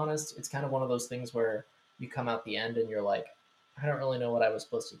completely honest. It's kind of one of those things where you come out the end and you're like, I don't really know what I was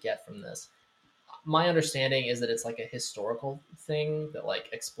supposed to get from this. My understanding is that it's like a historical thing that like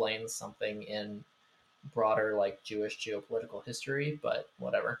explains something in broader like Jewish geopolitical history, but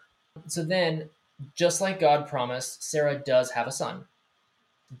whatever. So then, just like God promised, Sarah does have a son.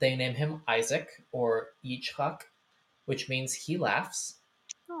 They name him Isaac or Yitzchak, which means he laughs.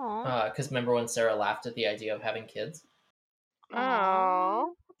 Aw. Because remember when Sarah laughed at the idea of having kids,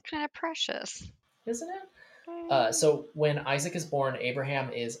 Oh. That's kind of precious. isn't it? So when Isaac is born,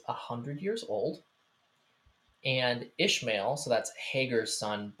 Abraham is 100 years old, and Ishmael, so that's Hagar's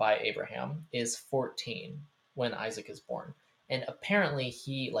son by Abraham, is 14 when Isaac is born. And apparently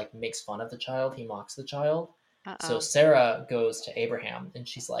he like makes fun of the child, he mocks the child. So Uh-oh. Sarah goes to Abraham and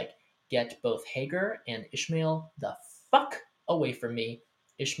she's like, "Get both Hagar and Ishmael the fuck away from me.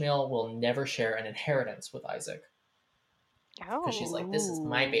 Ishmael will never share an inheritance with Isaac." Because she's like, "This is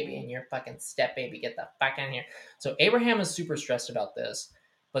my baby and your fucking step baby. Get the fuck in here." So Abraham is super stressed about this,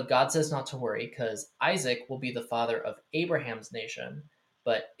 but God says not to worry because Isaac will be the father of Abraham's nation,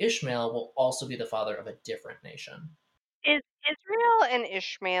 but Ishmael will also be the father of a different nation. Is Israel and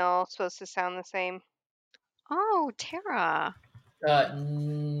Ishmael supposed to sound the same? Oh, Tara.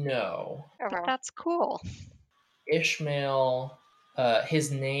 No. Okay. That's cool. Ishmael,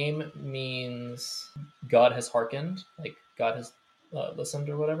 his name means God has hearkened, like God has listened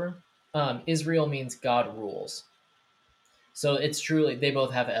or whatever. Israel means God rules. So it's truly, they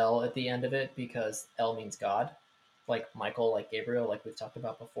both have El at the end of it because El means God, like Michael, like Gabriel, like we've talked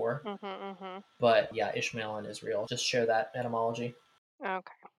about before. But yeah, Ishmael and Israel just share that etymology.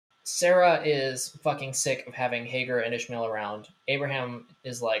 Okay. Sarah is fucking sick of having Hagar and Ishmael around. Abraham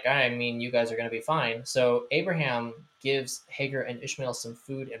is like, I mean, you guys are going to be fine. So Abraham gives Hagar and Ishmael some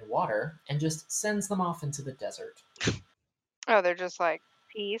food and water and just sends them off into the desert. Oh, they're just like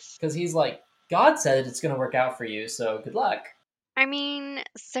peace. Because he's like, God said it's going to work out for you, so good luck. I mean,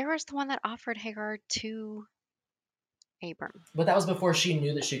 Sarah's the one that offered Hagar to Abram. But that was before she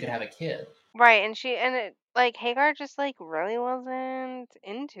knew that she could have a kid. Right, and like Hagar just like really wasn't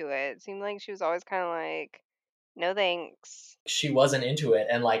into it. It seemed like she was always kind of like, no thanks. She wasn't into it,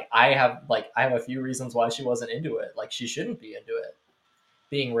 and I have a few reasons why she wasn't into it. Like she shouldn't be into it.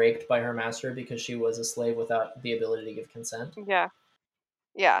 Being raped by her master because she was a slave without the ability to give consent. Yeah.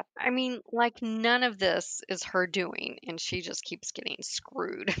 Yeah. I mean, like, none of this is her doing, and she just keeps getting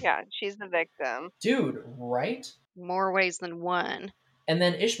screwed. Yeah, she's the victim. Dude, right? More ways than one. And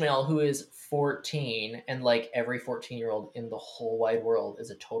then Ishmael, who is 14, and like every 14-year-old in the whole wide world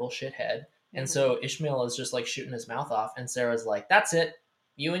is a total shithead. And so Ishmael is just like shooting his mouth off, and Sarah's like, "That's it.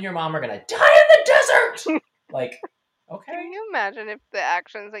 You and your mom are gonna die in the desert." Like, okay. Can you imagine if the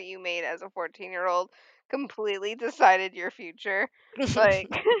actions that you made as a 14-year-old completely decided your future? Like,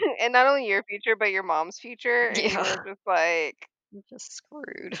 and not only your future, but your mom's future. And you were just like, just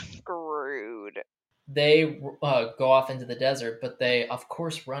screwed. Screwed. They go off into the desert, but they, of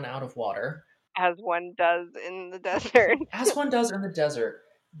course, run out of water. As one does in the desert. As one does in the desert.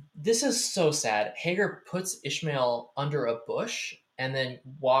 This is so sad. Hagar puts Ishmael under a bush and then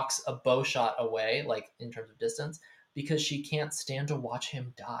walks a bow shot away, like in terms of distance, because she can't stand to watch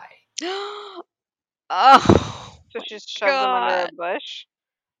him die. Oh, so she just shoves him under a bush?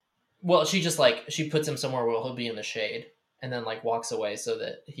 Well, she puts him somewhere where he'll be in the shade and then walks away so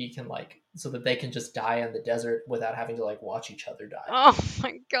that he can so that they can just die in the desert without having to watch each other die. Oh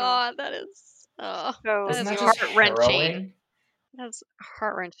my god, that is Isn't that just heart-wrenching. That's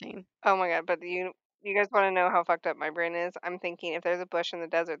heart-wrenching. Oh my god, but you guys want to know how fucked up my brain is? I'm thinking if there's a bush in the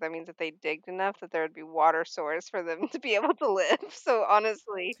desert, that means that they digged enough that there would be water source for them to be able to live. So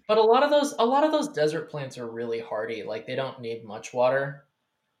honestly, but a lot of those desert plants are really hardy. Like they don't need much water.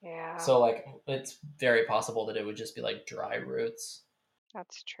 Yeah. So it's very possible that it would just be dry roots.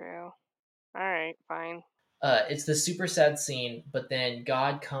 That's true. All right, fine. It's the super sad scene, but then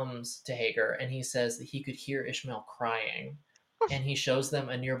God comes to Hagar and he says that he could hear Ishmael crying, and he shows them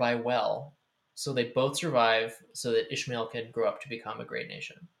a nearby well, so they both survive, so that Ishmael can grow up to become a great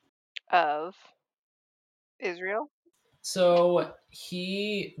nation. Of Israel? So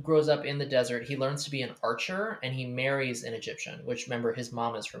he grows up in the desert. He learns to be an archer, and he marries an Egyptian, which, remember, his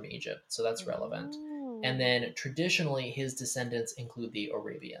mom is from Egypt, so that's relevant. And then traditionally, his descendants include the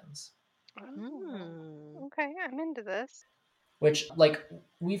Arabians. Oh, okay, I'm into this. Which, like,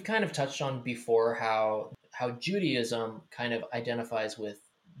 we've kind of touched on before, how Judaism kind of identifies with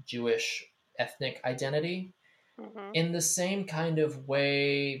Jewish ethnic identity in the same kind of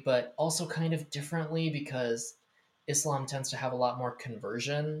way, but also kind of differently, because Islam tends to have a lot more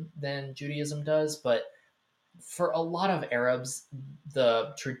conversion than Judaism does. But for a lot of Arabs,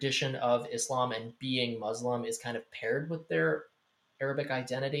 the tradition of Islam and being Muslim is kind of paired with their Arabic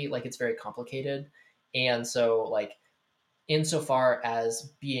identity. Like, it's very complicated. And so, like, insofar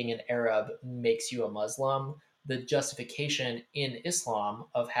as being an Arab makes you a Muslim, the justification in Islam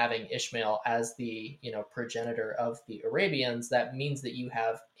of having Ishmael as the, progenitor of the Arabians, that means that you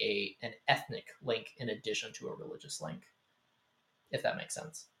have an ethnic link in addition to a religious link, if that makes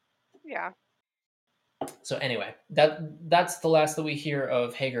sense. Yeah. So anyway, that's the last that we hear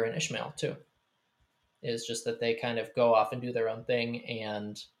of Hagar and Ishmael too. Is just that they kind of go off and do their own thing,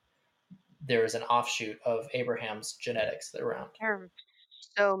 and there's an offshoot of Abraham's genetics that are around. There are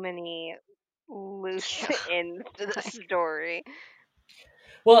so many loose ends to the story.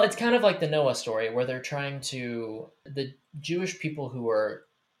 Well, it's kind of like the Noah story, where they're trying to, the Jewish people who are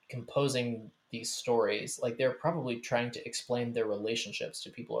composing these stories, like, they're probably trying to explain their relationships to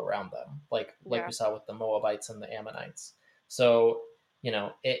people around them, like Yeah. we saw with the Moabites and the Ammonites. So,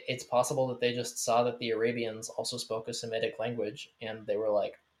 it's possible that they just saw that the Arabians also spoke a Semitic language, and they were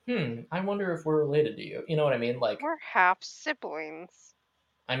like, I wonder if we're related to you. You know what I mean? Like, We're half siblings.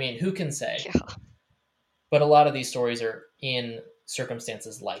 I mean, who can say? Yeah. But a lot of these stories are in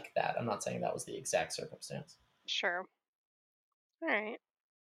circumstances like that. I'm not saying that was the exact circumstance. Sure. All right.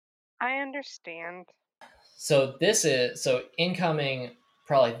 I understand. So incoming,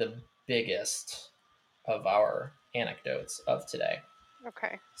 probably the biggest of our anecdotes of today.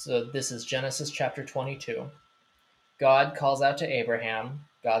 Okay. So this is Genesis chapter 22. God calls out to Abraham.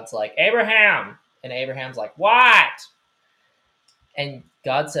 God's like, Abraham! And Abraham's like, what? And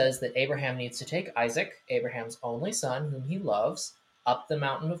God says that Abraham needs to take Isaac, Abraham's only son, whom he loves, up the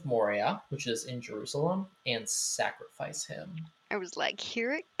mountain of Moriah, which is in Jerusalem, and sacrifice him. I was like,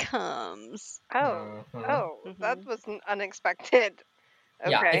 here it comes. Oh, Mhm. that was unexpected. Okay.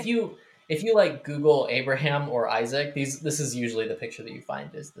 Yeah, if you like Google Abraham or Isaac, this is usually the picture that you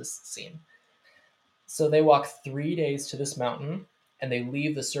find, is this scene. So they walk 3 days to this mountain, and they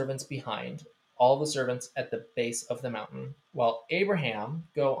leave the servants behind, all the servants at the base of the mountain, while Abraham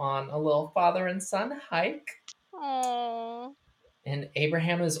go on a little father and son hike. Oh. And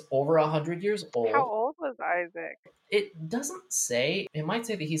Abraham is over 100 years old. How old was Isaac? It doesn't say. It might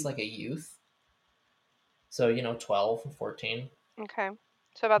say that he's like a youth. So, 12, 14. Okay.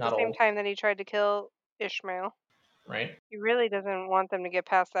 So about Not the same old. time that he tried to kill Ishmael. Right? He really doesn't want them to get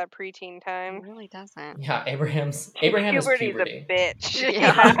past that preteen It time. really doesn't. Yeah, Abraham is Puberty's puberty. a bitch.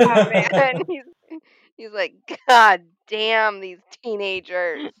 Yeah. Man. He's like, God damn these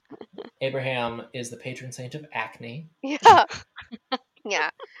teenagers. Abraham is the patron saint of acne. Yeah. Yeah.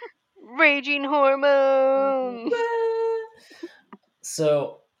 Raging hormones.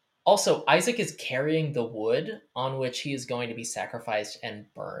 So, also, Isaac is carrying the wood on which he is going to be sacrificed and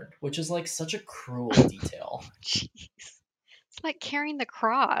burned, which is like such a cruel detail. Jeez. It's like carrying the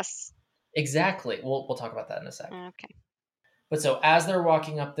cross. Exactly. We'll talk about that in a sec. Okay. But so as they're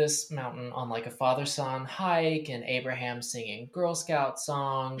walking up this mountain on like a father-son hike, and Abraham singing Girl Scout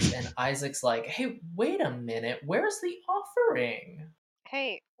songs, and Isaac's like, hey, wait a minute, where's the offering?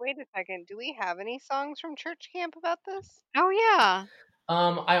 Hey, wait a second. Do we have any songs from church camp about this? Oh, yeah.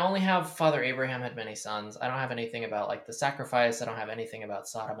 I only have Father Abraham had many sons. I don't have anything about like the sacrifice. I don't have anything about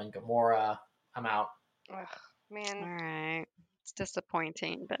Sodom and Gomorrah. I'm out. Ugh, man. All right. It's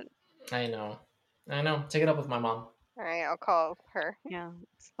disappointing, but I know. Take it up with my mom. All right, I'll call her. yeah.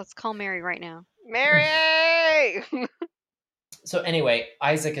 Let's call Mary right now. Mary! So anyway,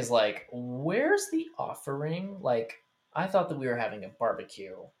 Isaac is like, where's the offering? Like, I thought that we were having a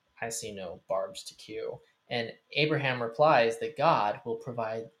barbecue. I see no barbs to cue. And Abraham replies that God will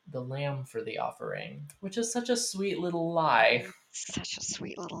provide the lamb for the offering, which is such a sweet little lie. Such a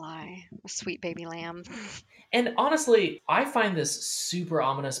sweet little lie. A sweet baby lamb. And honestly, I find this super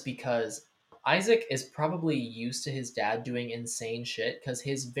ominous, because Isaac is probably used to his dad doing insane shit because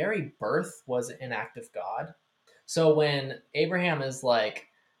his very birth was an act of God. So when Abraham is like,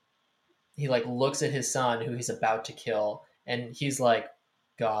 he like looks at his son who he's about to kill, and he's like,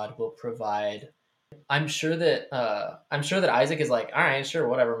 God will provide. I'm sure that Isaac is like, all right, sure,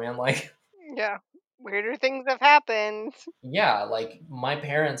 whatever, man. Like, Yeah. Weirder things have happened. yeah, like my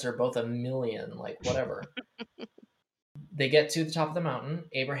parents are both a million, like whatever. They get to the top of the mountain.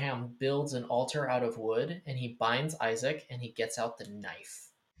 Abraham builds an altar out of wood, and he binds Isaac, and he gets out the knife.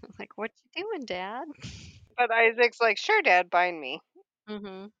 Like, what you doing, Dad? But Isaac's like, sure, Dad, bind me.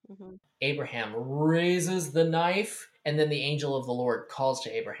 Abraham raises the knife, and then the angel of the Lord calls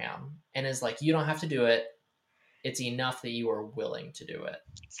to Abraham and is like, you don't have to do it. It's enough that you are willing to do it.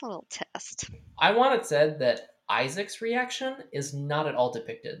 It's a little test. I want it said that Isaac's reaction is not at all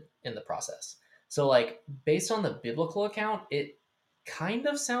depicted in the process. So, like, based on the biblical account, it kind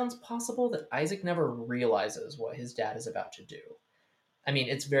of sounds possible that Isaac never realizes what his dad is about to do. I mean,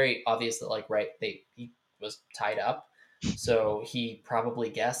 it's very obvious that, like, right, he was tied up, so he probably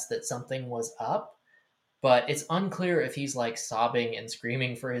guessed that something was up, but it's unclear if he's like sobbing and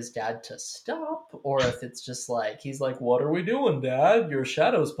screaming for his dad to stop, or if it's just like he's like, "What are we doing, Dad? Your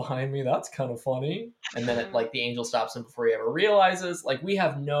shadow's behind me. That's kind of funny." And then it, like the angel stops him before he ever realizes. Like, we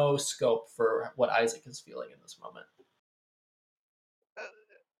have no scope for what Isaac is feeling in this moment.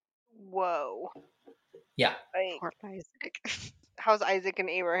 Whoa. Yeah. Like, Poor Isaac. how's Isaac and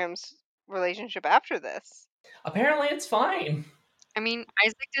Abraham's relationship after this? Apparently, it's fine. I mean,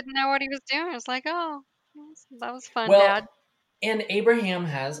 Isaac didn't know what he was doing. It's like, oh, that was fun, Well, Dad. and Abraham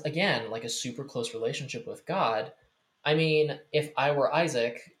has, again, like a super close relationship with God. I mean, if I were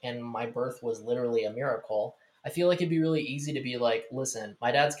Isaac and my birth was literally a miracle, I feel like it'd be really easy to be like, listen,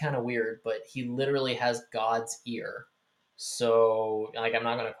 my dad's kind of weird, but he literally has God's ear. So, like, I'm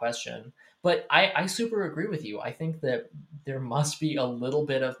not going to question. But I super agree with you. I think that there must be a little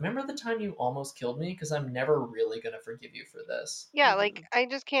bit of, remember the time you almost killed me? Because I'm never really going to forgive you for this. Yeah, like I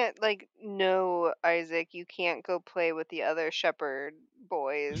just can't like no, Isaac, you can't go play with the other shepherd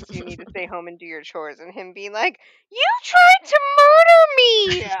boys. You need to stay home and do your chores. And him being like, you tried to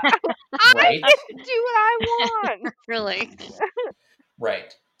murder me. I Right? get to do what I want. Really?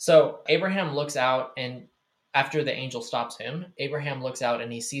 Right. So Abraham looks out, and after the angel stops him, Abraham looks out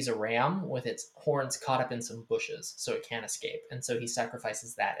and he sees a ram with its horns caught up in some bushes, so it can't escape. And so he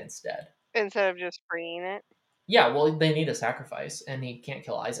sacrifices that instead. Instead of just freeing it. Yeah, well, they need a sacrifice, and he can't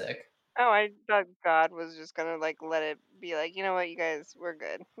kill Isaac. Oh, I thought God was just gonna like let it be like, you know what, you guys, we're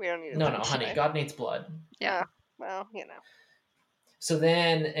good. We don't need to No, sacrifice. honey, God needs blood. Yeah. Well, you know. So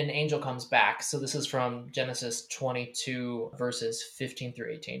then an angel comes back. So this is from Genesis 22, verses 15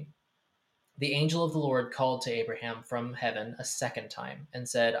 through 18. The angel of the Lord called to Abraham from heaven a second time and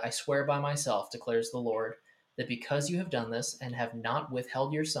said, I swear by myself, declares the Lord, that because you have done this and have not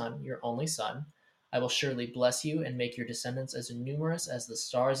withheld your son, your only son, I will surely bless you and make your descendants as numerous as the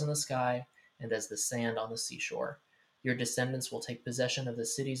stars in the sky and as the sand on the seashore. Your descendants will take possession of the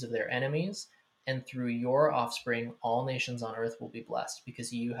cities of their enemies, and through your offspring all nations on earth will be blessed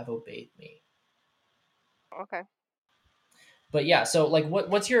because you have obeyed me. Okay. But yeah, so like,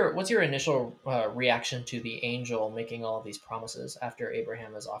 what's your initial reaction to the angel making all of these promises after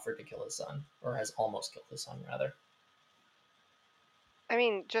Abraham has offered to kill his son, or has almost killed his son, rather? I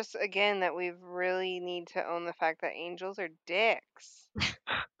mean, just again that we really need to own the fact that angels are dicks.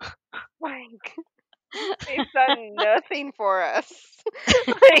 Like they've done nothing for us.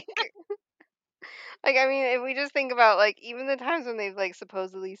 like I mean, if we just think about like even the times when they've like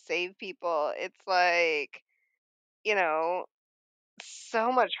supposedly saved people, it's like, you know,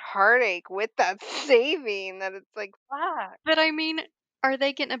 so much heartache with that saving that it's like, fuck. But I mean, are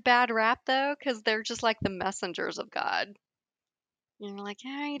they getting a bad rap though? Because they're just like the messengers of God. You're like,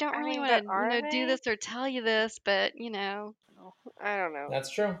 yeah, you don't I really mean, want but to, are do they? this or tell you this, but I don't know.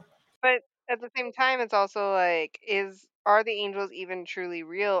 That's true. But at the same time, it's also like, are the angels even truly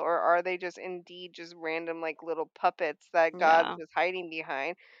real, or are they just indeed just random like little puppets that God's yeah. just hiding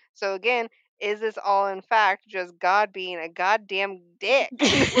behind? So again, is this all in fact just God being a goddamn dick?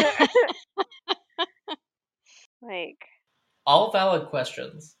 Like, All valid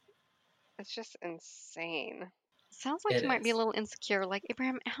questions. it's just insane. Sounds like It you might be a is. little insecure. Like,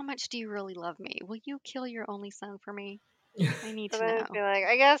 Abraham, how much do you really love me? Will you kill your only son for me? I need But to then know. it'd be like,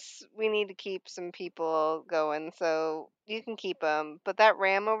 I guess we need to keep some people going, so you can keep them. But that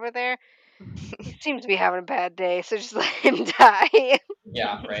ram over there, he seems to be having a bad day, so just let him die.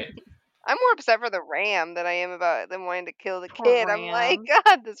 Yeah, right. I'm more upset for the ram than I am about them wanting to kill the Poor kid. I'm like, Ram.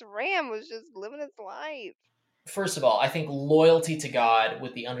 God, this ram was just living its life. first of all, I think loyalty to God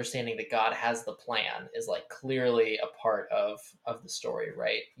with the understanding that God has the plan is like clearly a part of the story,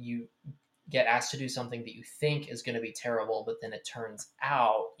 right? You get asked to do something that you think is going to be terrible, but then it turns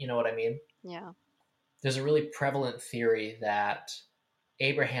out, you know what I mean? Yeah. There's a really prevalent theory that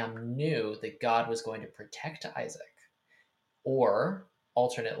Abraham knew that God was going to protect Isaac, or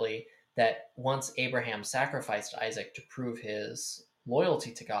alternately, that once Abraham sacrificed Isaac to prove his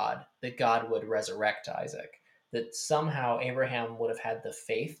loyalty to God, that God would resurrect Isaac. That somehow Abraham would have had the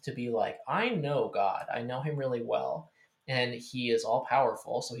faith to be like, I know God, I know him really well, and he is all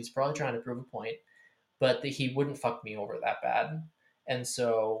powerful, so he's probably trying to prove a point, but that he wouldn't fuck me over that bad. And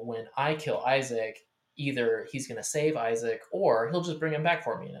so when I kill Isaac, either he's going to save Isaac or he'll just bring him back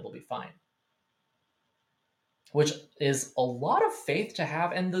for me and it'll be fine. Which is a lot of faith to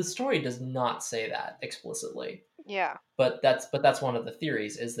have, and the story does not say that explicitly. Yeah. But that's one of the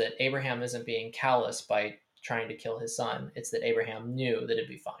theories, is that Abraham isn't being callous by trying to kill his son. It's that Abraham knew that it'd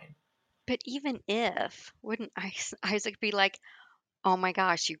be fine. But even if, wouldn't Isaac be like, "Oh my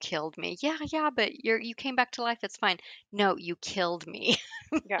gosh, you killed me." Yeah, yeah, but you came back to life. It's fine. No, you killed me.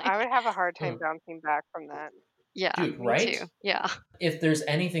 Yeah, I would have a hard time Mm. bouncing back from that. Yeah, Dude, me right? too. Yeah. If there's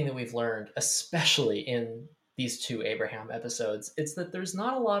anything that we've learned, especially in these two Abraham episodes, it's that there's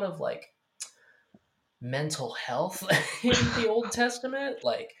not a lot of like mental health in the Old Testament.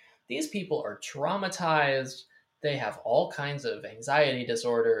 Like, these people are traumatized. They have all kinds of anxiety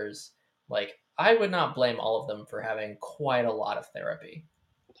disorders. Like, I would not blame all of them for having quite a lot of therapy.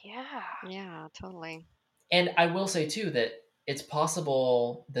 Yeah. Yeah, totally. And I will say, too, that it's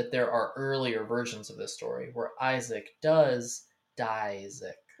possible that there are earlier versions of this story where Isaac does die.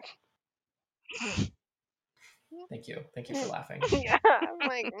 Isaac. Thank you. Thank you for laughing. Yeah, I'm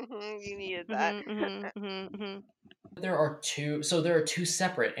like, you needed that. There are two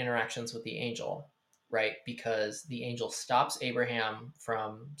separate interactions with the angel, right? Because the angel stops Abraham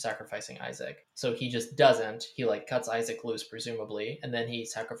from sacrificing Isaac. So he just doesn't. He like cuts Isaac loose, presumably, and then he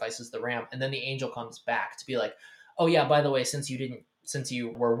sacrifices the ram. And then the angel comes back to be like, oh yeah, by the way, since you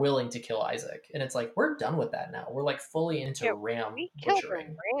were willing to kill Isaac. And it's like, we're done with that now. We're like fully into Yeah, ram we killed the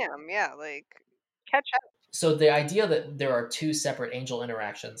butchering. ram. Yeah, like, catch up. So the idea that there are two separate angel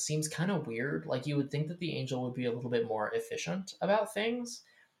interactions seems kind of weird. Like, you would think that the angel would be a little bit more efficient about things.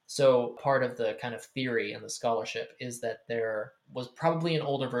 So part of the kind of theory and the scholarship is that there was probably an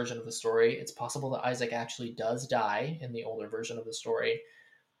older version of the story. It's possible that Isaac actually does die in the older version of the story,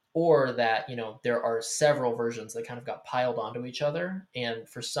 or that, there are several versions that kind of got piled onto each other, and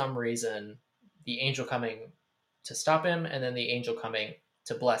for some reason the angel coming to stop him and then the angel coming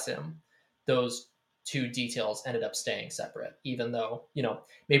to bless him, those two details ended up staying separate, even though,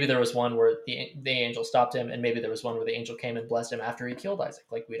 maybe there was one where the angel stopped him, and maybe there was one where the angel came and blessed him after he killed Isaac.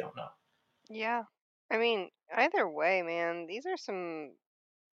 Like, we don't know. Yeah. I mean, either way, man, these are some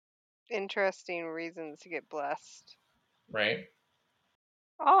interesting reasons to get blessed. Right.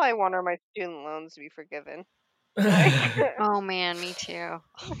 All I want are my student loans to be forgiven. Oh man, me too.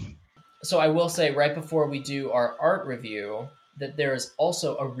 So I will say, right before we do our art review, that there is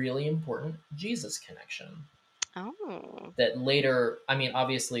also a really important Jesus connection. Oh. That later, I mean,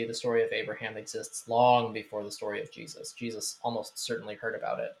 obviously the story of Abraham exists long before the story of Jesus. Jesus almost certainly heard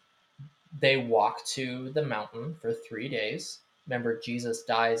about it. They walk to the mountain for 3 days. Remember, Jesus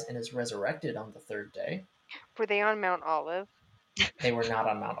dies and is resurrected on the third day. Were they on Mount Olive? They were not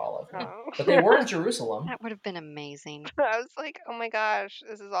on Mount Olive, no. Oh. But they were in Jerusalem. That would have been amazing. I was like, oh my gosh,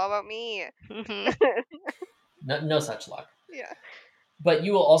 this is all about me. No such luck. Yeah. But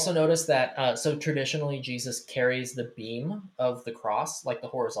you will also notice that, so traditionally Jesus carries the beam of the cross, like the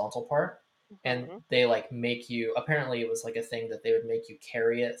horizontal part, and they like make you, apparently it was like a thing that they would make you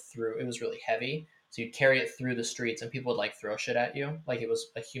carry it through. It was really heavy, so you'd carry it through the streets and people would like throw shit at you, like it was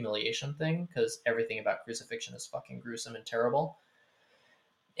a humiliation thing, because everything about crucifixion is fucking gruesome and terrible.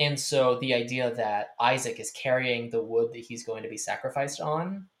 And so the idea that Isaac is carrying the wood that he's going to be sacrificed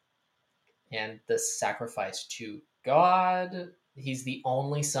on, and the sacrifice to God, he's the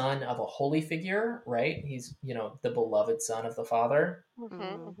only son of a holy figure, right? He's, the beloved son of the Father.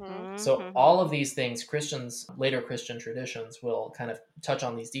 So all of these things, later Christian traditions will kind of touch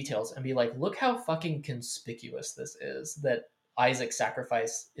on these details and be like, look how fucking conspicuous this is, that Isaac's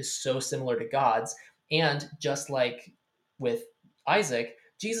sacrifice is so similar to God's. And just like with Isaac,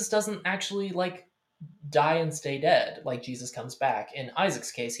 Jesus doesn't actually like die and stay dead. Like, Jesus comes back. In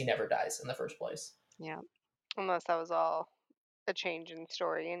Isaac's case, he never dies in the first place. Yeah. Unless that was all a change in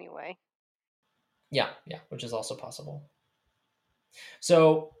story anyway. Yeah, which is also possible.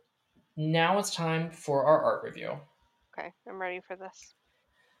 So now it's time for our art review. Okay, I'm ready for this.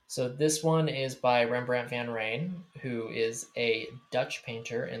 So this one is by Rembrandt van Rijn, who is a Dutch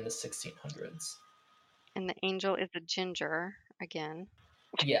painter in the 1600s. And the angel is a ginger again.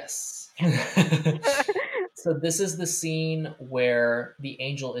 Yes. So this is the scene where the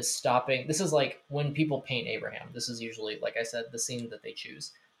angel is stopping. This is like when people paint Abraham. This is usually, like I said, the scene that they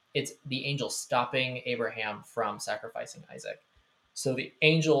choose. It's the angel stopping Abraham from sacrificing Isaac. So the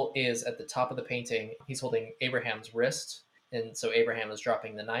angel is at the top of the painting. He's holding Abraham's wrist, and so Abraham is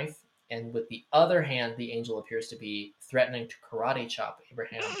dropping the knife. And with the other hand, the angel appears to be threatening to karate chop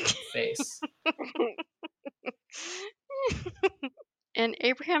Abraham in the face. And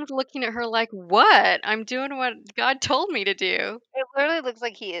Abraham's looking at her like, "What? I'm doing what God told me to do." It literally looks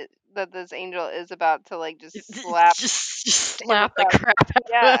like that this angel is about to like just slap just him slap the across. crap out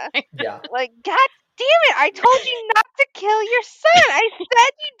Yeah. of him. Yeah. Like, God damn it! I told you not to kill your son. I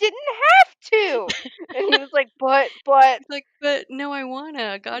said you didn't have to. And he was like, but He's like, "But no, I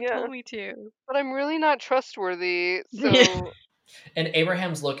wanna. God yeah, told me to." but I'm really not trustworthy. Yeah. So And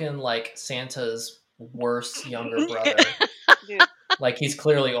Abraham's looking like Santa's worst younger brother. dude, Like he's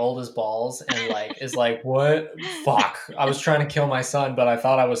clearly old as balls and like is like, what? Fuck. I was trying to kill my son, but I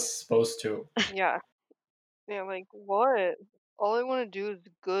thought I was supposed to. yeah, like what? All I want to do is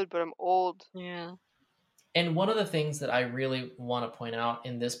good, but I'm old. Yeah. And one of the things that I really want to point out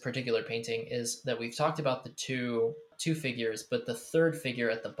in this particular painting is that we've talked about the two figures, but the third figure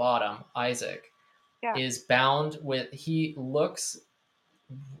at the bottom, Isaac, Yeah. is bound with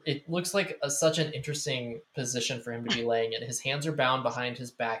it looks like such an interesting position for him to be laying in. His hands are bound behind his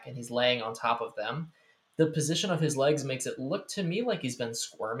back and he's laying on top of them. The position of his legs makes it look to me like he's been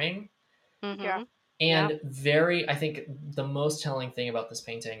squirming. Yeah. And I think the most telling thing about this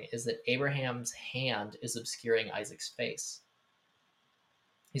painting is that Abraham's hand is obscuring Isaac's face.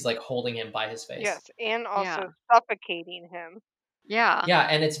 He's like holding him by his face. Yes, and also Yeah. suffocating him. Yeah. Yeah,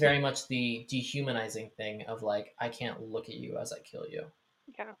 and it's very much the dehumanizing thing of like, I can't look at you as I kill you.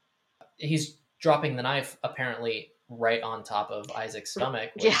 Yeah. He's dropping the knife apparently right on top of Isaac's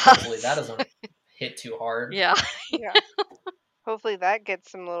stomach, which Yeah. hopefully that doesn't hit too hard. Yeah. Yeah. Hopefully that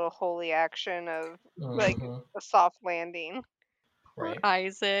gets some little holy action of like Mhm. a soft landing. Poor Right.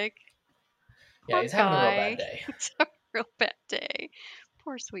 Isaac. Yeah, Poor he's having a real guy. bad day. It's a real bad day.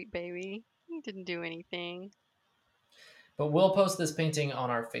 Poor sweet baby. He didn't do anything. But we'll post this painting on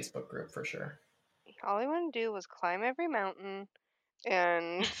our Facebook group for sure. All I want to do was climb every mountain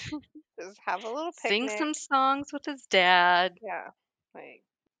and just have a little Sing picnic. some songs with his dad. Yeah. Like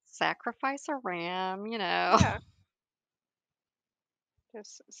Sacrifice a ram, you know. yeah.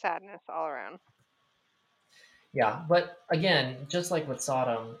 Just sadness all around. Yeah, but again, just like with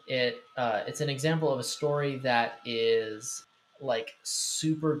Sodom, it's an example of a story that is like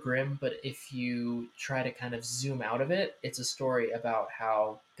super grim, but if you try to kind of zoom out of it, it's a story about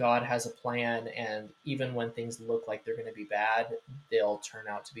how God has a plan, and even when things look like they're going to be bad, they'll turn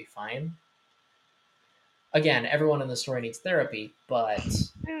out to be fine. Again, everyone in the story needs therapy, but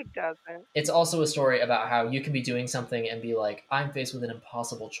Who doesn't? it's also a story about how you can be doing something and be like, I'm faced with an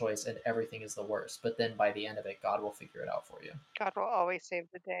impossible choice and everything is the worst. But then by the end of it, God will figure it out for you. God will always save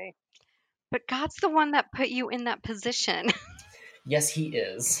the day. But God's the one that put you in that position. Yes, he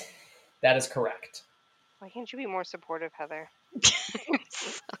is. That is correct. Why can't you be more supportive, Heather?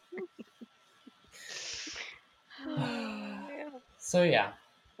 Yeah. So yeah,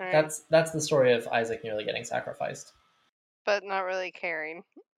 All right. that's the story of Isaac nearly getting sacrificed. But not really caring.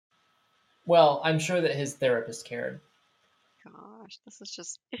 Well, I'm sure that his therapist cared. Gosh,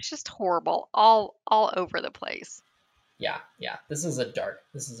 it's just horrible. All over the place. Yeah. This is a dark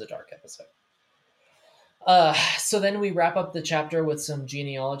episode. So then we wrap up the chapter with some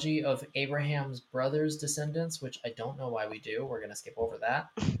genealogy of Abraham's brothers' descendants, which I don't know why we do. We're gonna skip over that.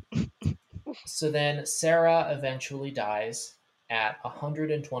 So then Sarah eventually dies at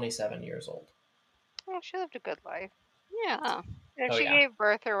 127 years old. Oh, she lived a good life. Yeah. If Oh, she yeah. gave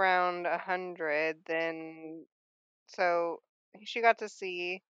birth around 100, then so she got to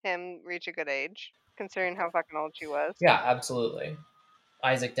see him reach a good age, considering how fucking old she was. Yeah, absolutely.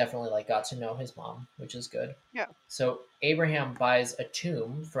 Isaac definitely like got to know his mom, which is good. Yeah. So Abraham buys a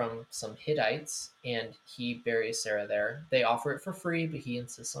tomb from some Hittites and he buries Sarah there. They offer it for free, but he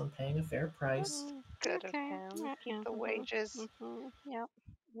insists on paying a fair price. Good of Okay. him. Keep the Mhm, wages. Yep.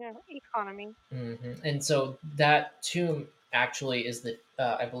 Yeah, economy. And so that tomb actually is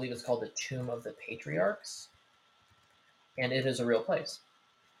I believe it's called the Tomb of the Patriarchs, and it is a real place.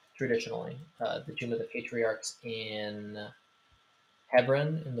 Traditionally, the Tomb of the Patriarchs in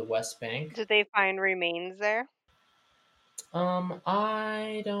Hebron in the West Bank. Did they find remains there?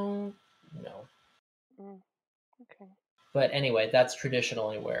 I don't know. Okay. But anyway, that's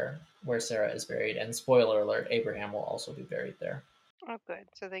traditionally where Sarah is buried. And spoiler alert, Abraham will also be buried there. Oh, good.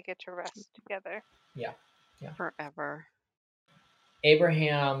 So they get to rest together. Yeah. Forever.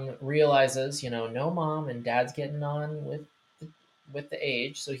 Abraham realizes, no mom and dad's getting on with the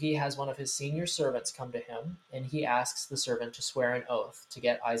age, so he has one of his senior servants come to him, and he asks the servant to swear an oath to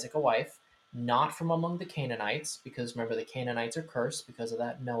get Isaac a wife, not from among the Canaanites, because remember the Canaanites are cursed because of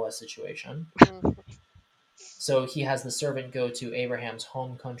that Noah situation. Mhm. So he has the servant go to Abraham's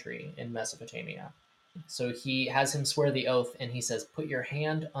home country in Mesopotamia. So he has him swear the oath, and he says, "Put your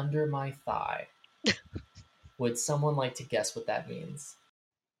hand under my thigh." Would someone like to guess what that means?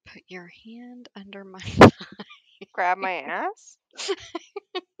 Put your hand under my Grab my ass?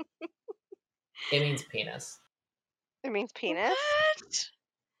 It means penis. It means penis?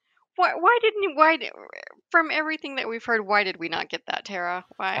 What? From everything that we've heard, why did we not get that, Tara?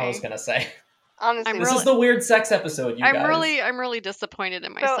 Why? I was gonna say. Honestly, This is the weird sex episode, you guys. I'm really disappointed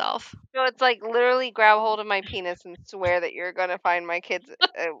in myself. So it's like literally grab hold of my penis and swear that you're gonna find my kid's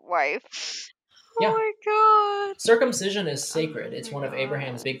wife. Yeah. Oh my god. Circumcision is sacred. It's Oh one my of God.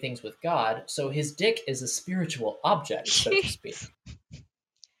 Abraham's big things with God. So his dick is a spiritual object, so to speak.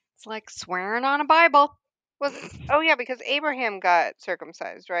 It's like swearing on a Bible. Oh yeah, because Abraham got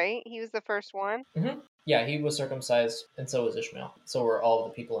circumcised, right? He was the first one. Yeah, he was circumcised, and so was Ishmael. So were all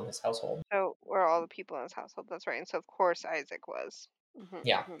the people in his household. So were all the people in his household. That's right. And so of course Isaac was. Mhm,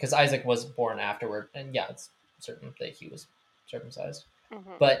 Yeah, mhm, because Isaac was born afterward, and yeah, it's certain that he was circumcised.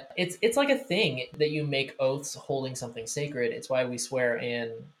 mhm. But it's like a thing that you make oaths holding something sacred. It's why we swear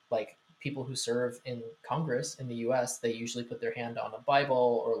in, like, people who serve in Congress in the U.S. They usually put their hand on a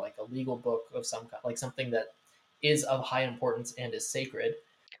Bible or like a legal book of some kind, like something that is of high importance and is sacred.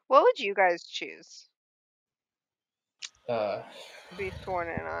 What would you guys choose Uh, to be sworn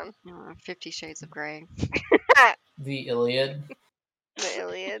in on? 50 Shades of Grey. the Iliad. The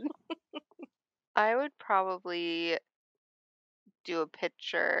Iliad. I would probably do a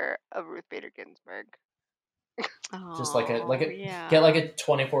picture of Ruth Bader Ginsburg. Just like Oh, a yeah. get like a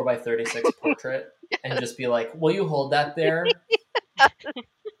 24 by 36 portrait and just be like, will you hold that there?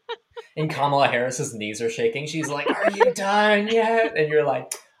 And Kamala Harris's knees are shaking. She's like, are you done yet? And you're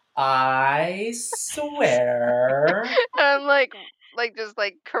like, I swear. And I'm like just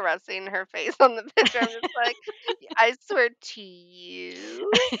like caressing her face on the picture. I'm just like, I swear to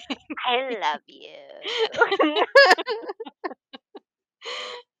you, I love you.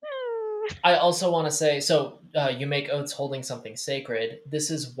 I also want to say, so you make oaths holding something sacred.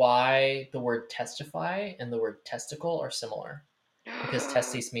 This is why the word testify and the word testicle are similar, because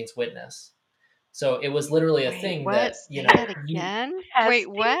testis means witness. So it was literally a thing that, Say that again? Wait, Testes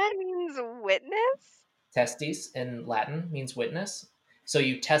what? means witness? Testis in Latin means witness. So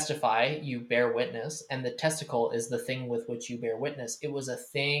you testify, you bear witness, and the testicle is the thing with which you bear witness. It was a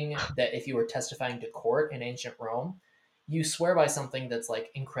thing that if you were testifying to court in ancient Rome, you swear by something that's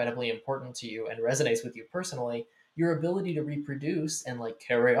like incredibly important to you and resonates with you personally. Your ability to reproduce and like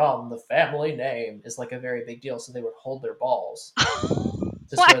carry on the family name is like a very big deal. So they would hold their balls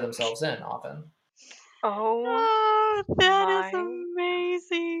to swear themselves in often. Oh, that is my.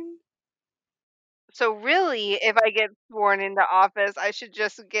 amazing. So really, if I get sworn into office, I should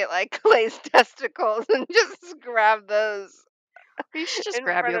just get like Clay's testicles and just grab those. You should just in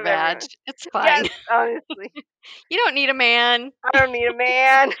grab front your of everyone. badge. It's fine. Yes, honestly. You don't need a man. I don't need a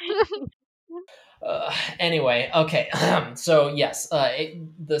man. Anyway, okay. So yes,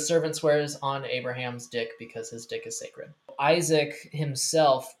 the servant swears on Abraham's dick because his dick is sacred. Isaac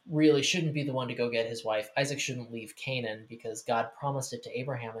himself really shouldn't be the one to go get his wife. Isaac shouldn't leave Canaan because God promised it to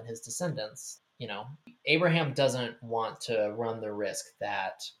Abraham and his descendants. Abraham doesn't want to run the risk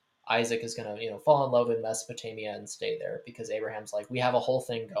that Isaac is going to, fall in love in Mesopotamia and stay there, because Abraham's like, we have a whole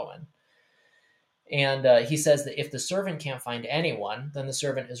thing going. And he says that if the servant can't find anyone, then the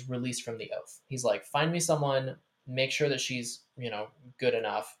servant is released from the oath. He's like, find me someone, make sure that she's, good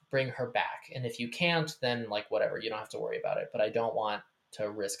enough, bring her back. And if you can't, then like whatever, you don't have to worry about it. But I don't want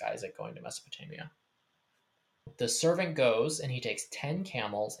to risk Isaac going to Mesopotamia. The servant goes and he takes 10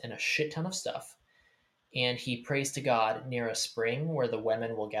 camels and a shit ton of stuff. And he prays to God near a spring where the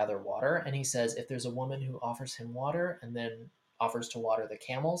women will gather water. And he says, if there's a woman who offers him water and then offers to water the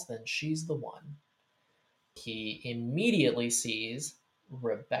camels, then she's the one. He immediately sees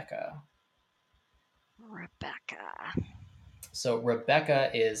Rebecca. So Rebecca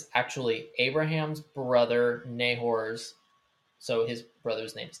is actually Abraham's brother Nahor's, so his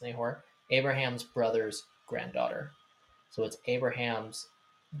brother's name is Nahor, Abraham's brother's granddaughter. So it's Abraham's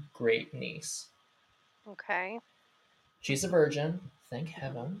great niece. Okay. She's a virgin, Thank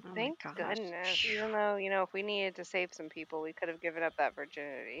heaven. Oh my Thank gosh. goodness. Even though, if we needed to save some people, we could have given up that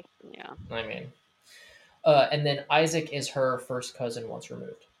virginity. Yeah. I mean, and then Isaac is her first cousin once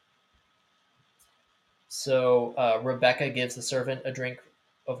removed. So Rebecca gives the servant a drink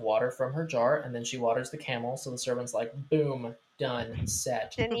of water from her jar, and then she waters the camel. So the servant's like, boom, done,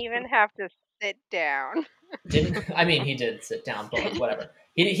 set. Didn't even have to sit down. Didn't I mean he did sit down, but like whatever.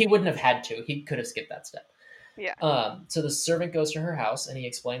 He wouldn't have had to. He could have skipped that step. Yeah. So the servant goes to her house and he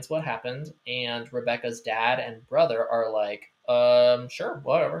explains what happened, and Rebecca's dad and brother are like, sure,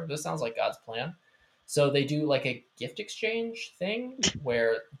 whatever. This sounds like God's plan. So they do like a gift exchange thing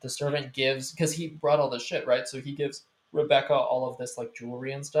where the servant gives, because he brought all this shit, right? So he gives Rebecca all of this like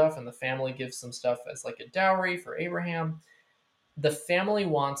jewelry and stuff, and the family gives some stuff as like a dowry for Abraham. The family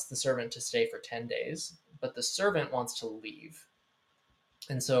wants the servant to stay for 10 days, but the servant wants to leave.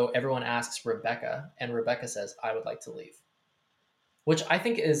 And so everyone asks Rebecca, and Rebecca says, I would like to leave. Which I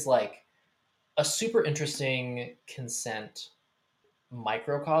think is like a super interesting consent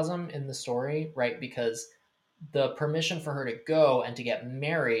microcosm in the story, right? Because the permission for her to go and to get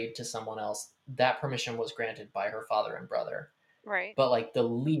married to someone else, that permission was granted by her father and brother. Right. But like the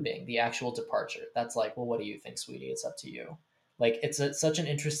leaving, the actual departure, that's like, well, what do you think, sweetie? It's up to you. Like such an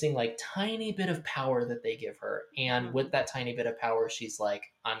interesting like tiny bit of power that they give her, and with that tiny bit of power, she's like,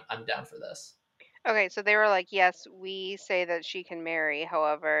 I'm down for this. Okay, so they were like, yes, we say that she can marry.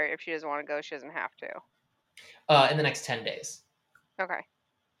 However, if she doesn't want to go, she doesn't have to. In the next 10 days, Okay.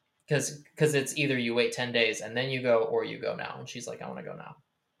 because it's either you wait 10 days and then you go, or you go now. And she's like, I want to go now.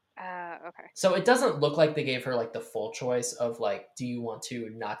 Okay. So it doesn't look like they gave her like the full choice of like, do you want to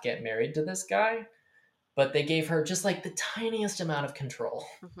not get married to this guy? But they gave her just like the tiniest amount of control.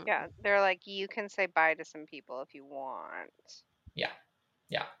 Yeah, they're like, you can say bye to some people if you want. Yeah.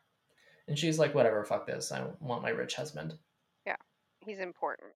 And she's like, whatever, fuck this. I want my rich husband. Yeah, he's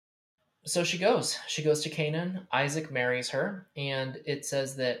important. So she goes. She goes to Canaan. Isaac marries her, and it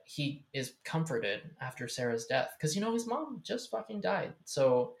says that he is comforted after Sarah's death because his mom just fucking died.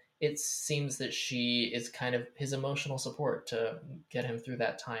 So it seems that she is kind of his emotional support to get him through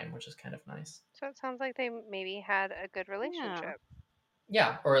that time, which is kind of nice. So it sounds like they maybe had a good relationship.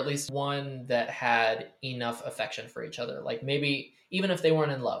 Yeah, or at least one that had enough affection for each other. Like maybe even if they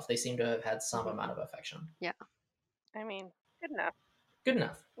weren't in love, they seem to have had some amount of affection. Yeah. I mean, good enough. Good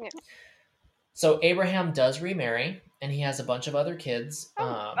enough. Yeah. So Abraham does remarry, and he has a bunch of other kids.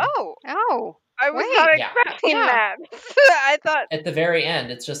 Oh, Oh, I was wait. not Yeah. expecting Yeah. that. I thought, At the very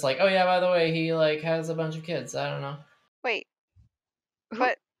end, it's just like, oh yeah, by the way, he like has a bunch of kids. I don't know. wait, Who-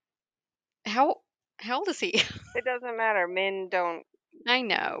 but How old is he? it doesn't matter. Men don't. I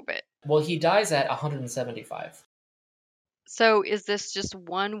know, but Well, he dies at 175. so is this just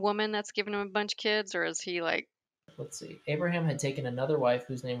one woman that's giving him a bunch of kids, or is he like? Let's see. Abraham had taken another wife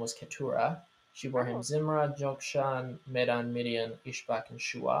whose name was Keturah. She bore him Oh. Zimrah, Jokshan, Medan, Midian, Ishbak, and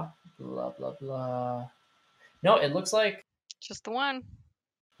Shua. Blah blah blah. No, it looks like. Just the one.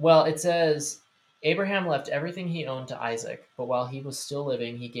 Well, it says Abraham left everything he owned to Isaac, but while he was still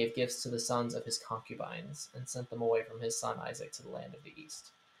living, he gave gifts to the sons of his concubines and sent them away from his son Isaac to the land of the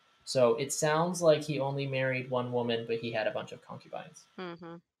east. So it sounds like he only married one woman, but he had a bunch of concubines.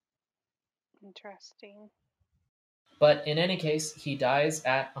 Mm-hmm. Interesting. But in any case, he dies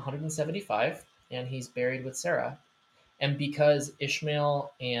at 175 and he's buried with Sarah. And because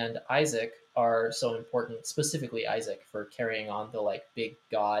Ishmael and Isaac are so important, specifically Isaac, for carrying on the like big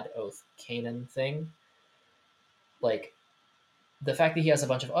God oath Canaan thing, like the fact that he has a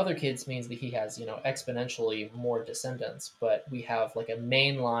bunch of other kids means that he has, exponentially more descendants. But we have like a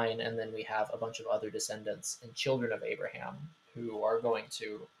main line, and then we have a bunch of other descendants and children of Abraham who are going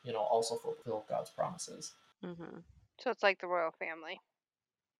to, also fulfill God's promises. Mm-hmm. So it's like the royal family.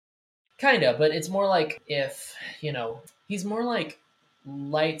 Kinda, but it's more like if, he's more like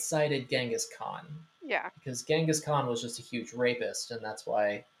light-sided Genghis Khan. Yeah. Because Genghis Khan was just a huge rapist, and that's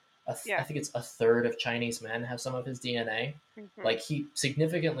why I think it's a third of Chinese men have some of his DNA. Mhm. Like, he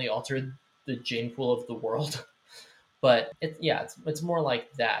significantly altered the gene pool of the world. But, it's more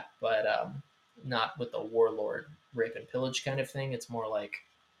like that, but not with the warlord rape and pillage kind of thing. It's more like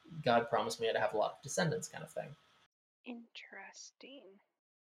God promised me I'd have a lot of descendants kind of thing. Interesting.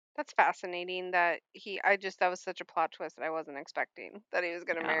 That's fascinating that that was such a plot twist that I wasn't expecting, that he was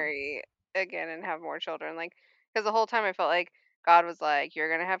going to Yeah. marry again and have more children. Like, because the whole time I felt like God was like, you're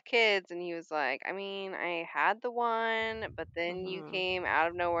going to have kids. And he was like, I mean, I had the one, but then you Mhm. came out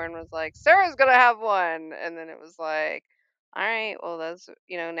of nowhere and was like, Sarah's going to have one. And then it was like, all right, well,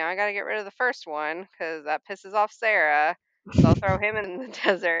 now I got to get rid of the first one because that pisses off Sarah. So I'll throw him in the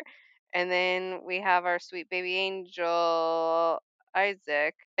desert. And then we have our sweet baby angel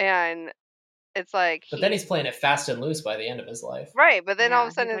Isaac, and it's like But then he's playing it fast and loose by the end of his life. right, but then all of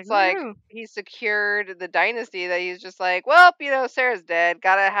a sudden it's like he secured the dynasty that he's just like, well, Sarah's dead.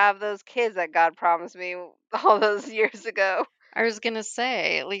 Gotta have those kids that God promised me all those years ago. I was gonna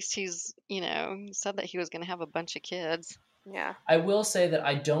say, at least he's, he said that he was gonna have a bunch of kids. Yeah. I will say that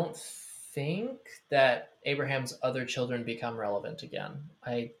I don't think that Abraham's other children become relevant again.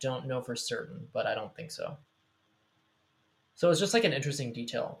 I don't know for certain, but I don't think so. So it's just like an interesting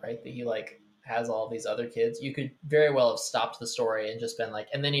detail, right? That he like has all these other kids. You could very well have stopped the story and just been like,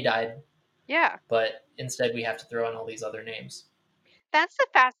 and then he died. Yeah. But instead we have to throw in all these other names. That's the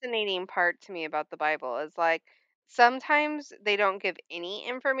fascinating part to me about the Bible is like sometimes they don't give any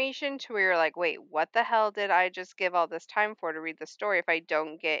information to where you're like, wait, what the hell did I just give all this time for to read the story if I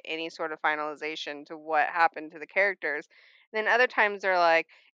don't get any sort of finalization to what happened to the characters? And then other times they're like,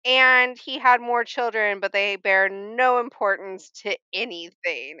 and he had more children, but they bear no importance to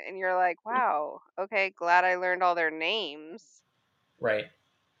anything. And you're like, wow, okay, glad I learned all their names. Right.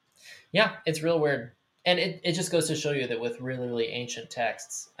 Yeah, it's real weird. And it just goes to show you that with really, really ancient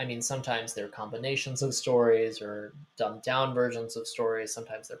texts, I mean, sometimes they're combinations of stories or dumbed down versions of stories.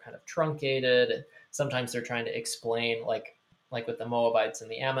 Sometimes they're kind of truncated, and sometimes they're trying to explain, like with the Moabites and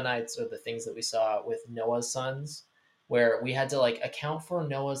the Ammonites, or the things that we saw with Noah's sons, where we had to like account for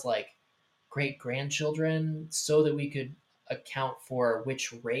Noah's like great grandchildren so that we could account for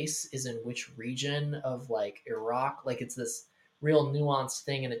which race is in which region of like Iraq. Like it's this real nuanced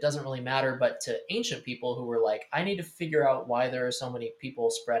thing, and it doesn't really matter. But to ancient people who were like, I need to figure out why there are so many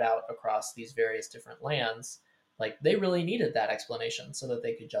people spread out across these various different lands, like they really needed that explanation so that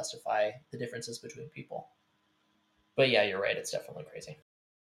they could justify the differences between people. But yeah, you're right, it's definitely crazy.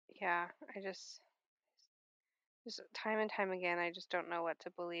 Yeah, I just time and time again, I just don't know what to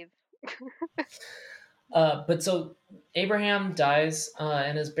believe. But so Abraham dies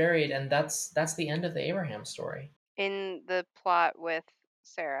and is buried, and that's the end of the Abraham story. In the plot with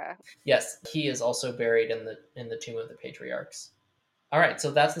Sarah. Yes, he is also buried in the tomb of the patriarchs. All right,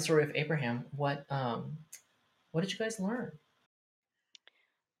 so that's the story of Abraham. What did you guys learn?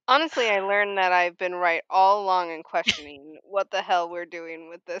 Honestly, I learned that I've been right all along in questioning what the hell we're doing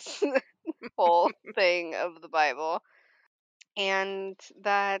with this whole thing of the Bible. And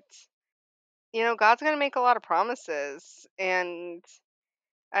that, God's going to make a lot of promises. And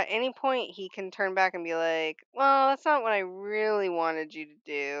at any point, he can turn back and be like, well, that's not what I really wanted you to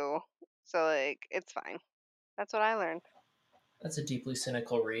do. So, like, it's fine. That's what I learned. That's a deeply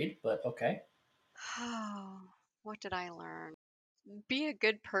cynical read, but okay. Oh, what did I learn? Be a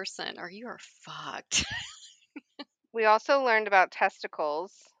good person or you are fucked. We also learned about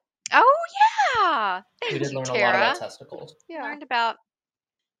testicles. Oh, yeah. We Thank did you, learn a lot about Tara. testicles. Yeah. Learned about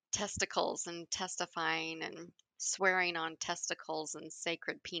testicles and testifying and swearing on testicles and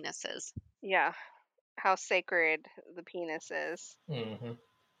sacred penises. Yeah. How sacred the penis is. Mm-hmm.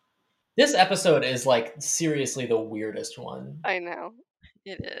 This episode is like seriously the weirdest one. I know.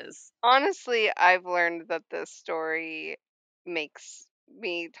 It is. Honestly, I've learned that this story makes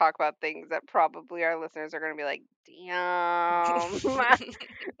me talk about things that probably our listeners are going to be like, damn.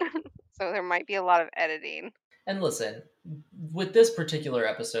 So there might be a lot of editing. And listen, with this particular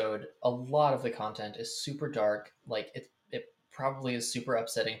episode, a lot of the content is super dark. Like it probably is super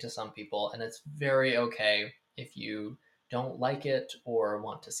upsetting to some people, and it's very okay if you don't like it or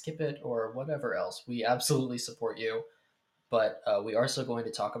want to skip it or whatever else. We absolutely support you, but we are still going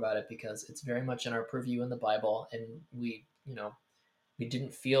to talk about it because it's very much in our purview in the Bible, and we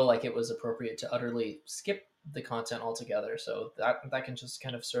didn't feel like it was appropriate to utterly skip the content altogether. So that can just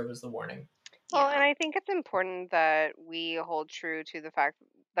kind of serve as the warning. Well, Yeah. and I think it's important that we hold true to the fact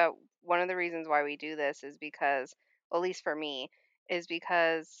that one of the reasons why we do this is because, well, at least for me, is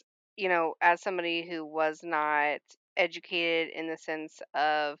because, as somebody who was not educated in the sense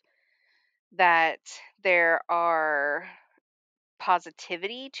of that there are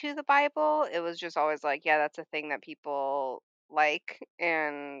positivity to the Bible. It was just always like, yeah, that's a thing that people like,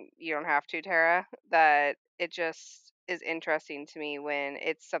 and you don't have to, Tara. That it just is interesting to me when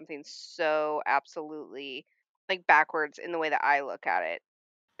it's something so absolutely like backwards in the way that I look at it.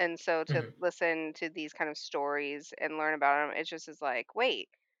 And so to Mhm. listen to these kind of stories and learn about them, it just is like, wait,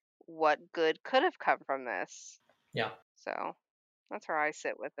 what good could have come from this? Yeah. So that's where I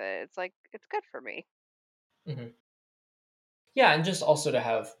sit with it. It's like, it's good for me. Hmm. Yeah, and just also to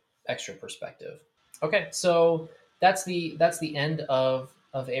have extra perspective. Okay, so that's the end of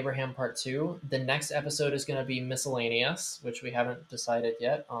Abraham Part 2. The next episode is going to be miscellaneous, which we haven't decided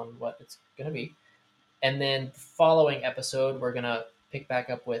yet on what it's going to be. And then the following episode, we're going to pick back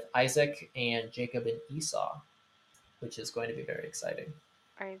up with Isaac and Jacob and Esau. which is going to be very exciting.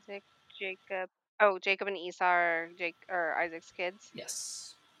 Isaac, Jacob. Oh, Jacob and Esau are Isaac's kids.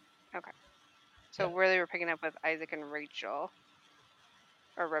 Yes. Okay. So Yep. really, we're picking up with Isaac and Rachel,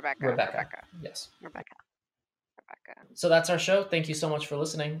 or Rebecca. Yes. Rebecca. So that's our show. Thank you so much for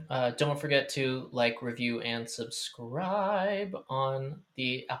listening. Don't forget to like, review, and subscribe on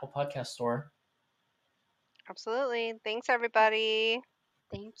the Apple Podcast Store. Absolutely. Thanks, everybody.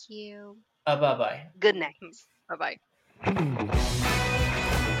 Thank you. Bye-bye. Good night. Bye-bye.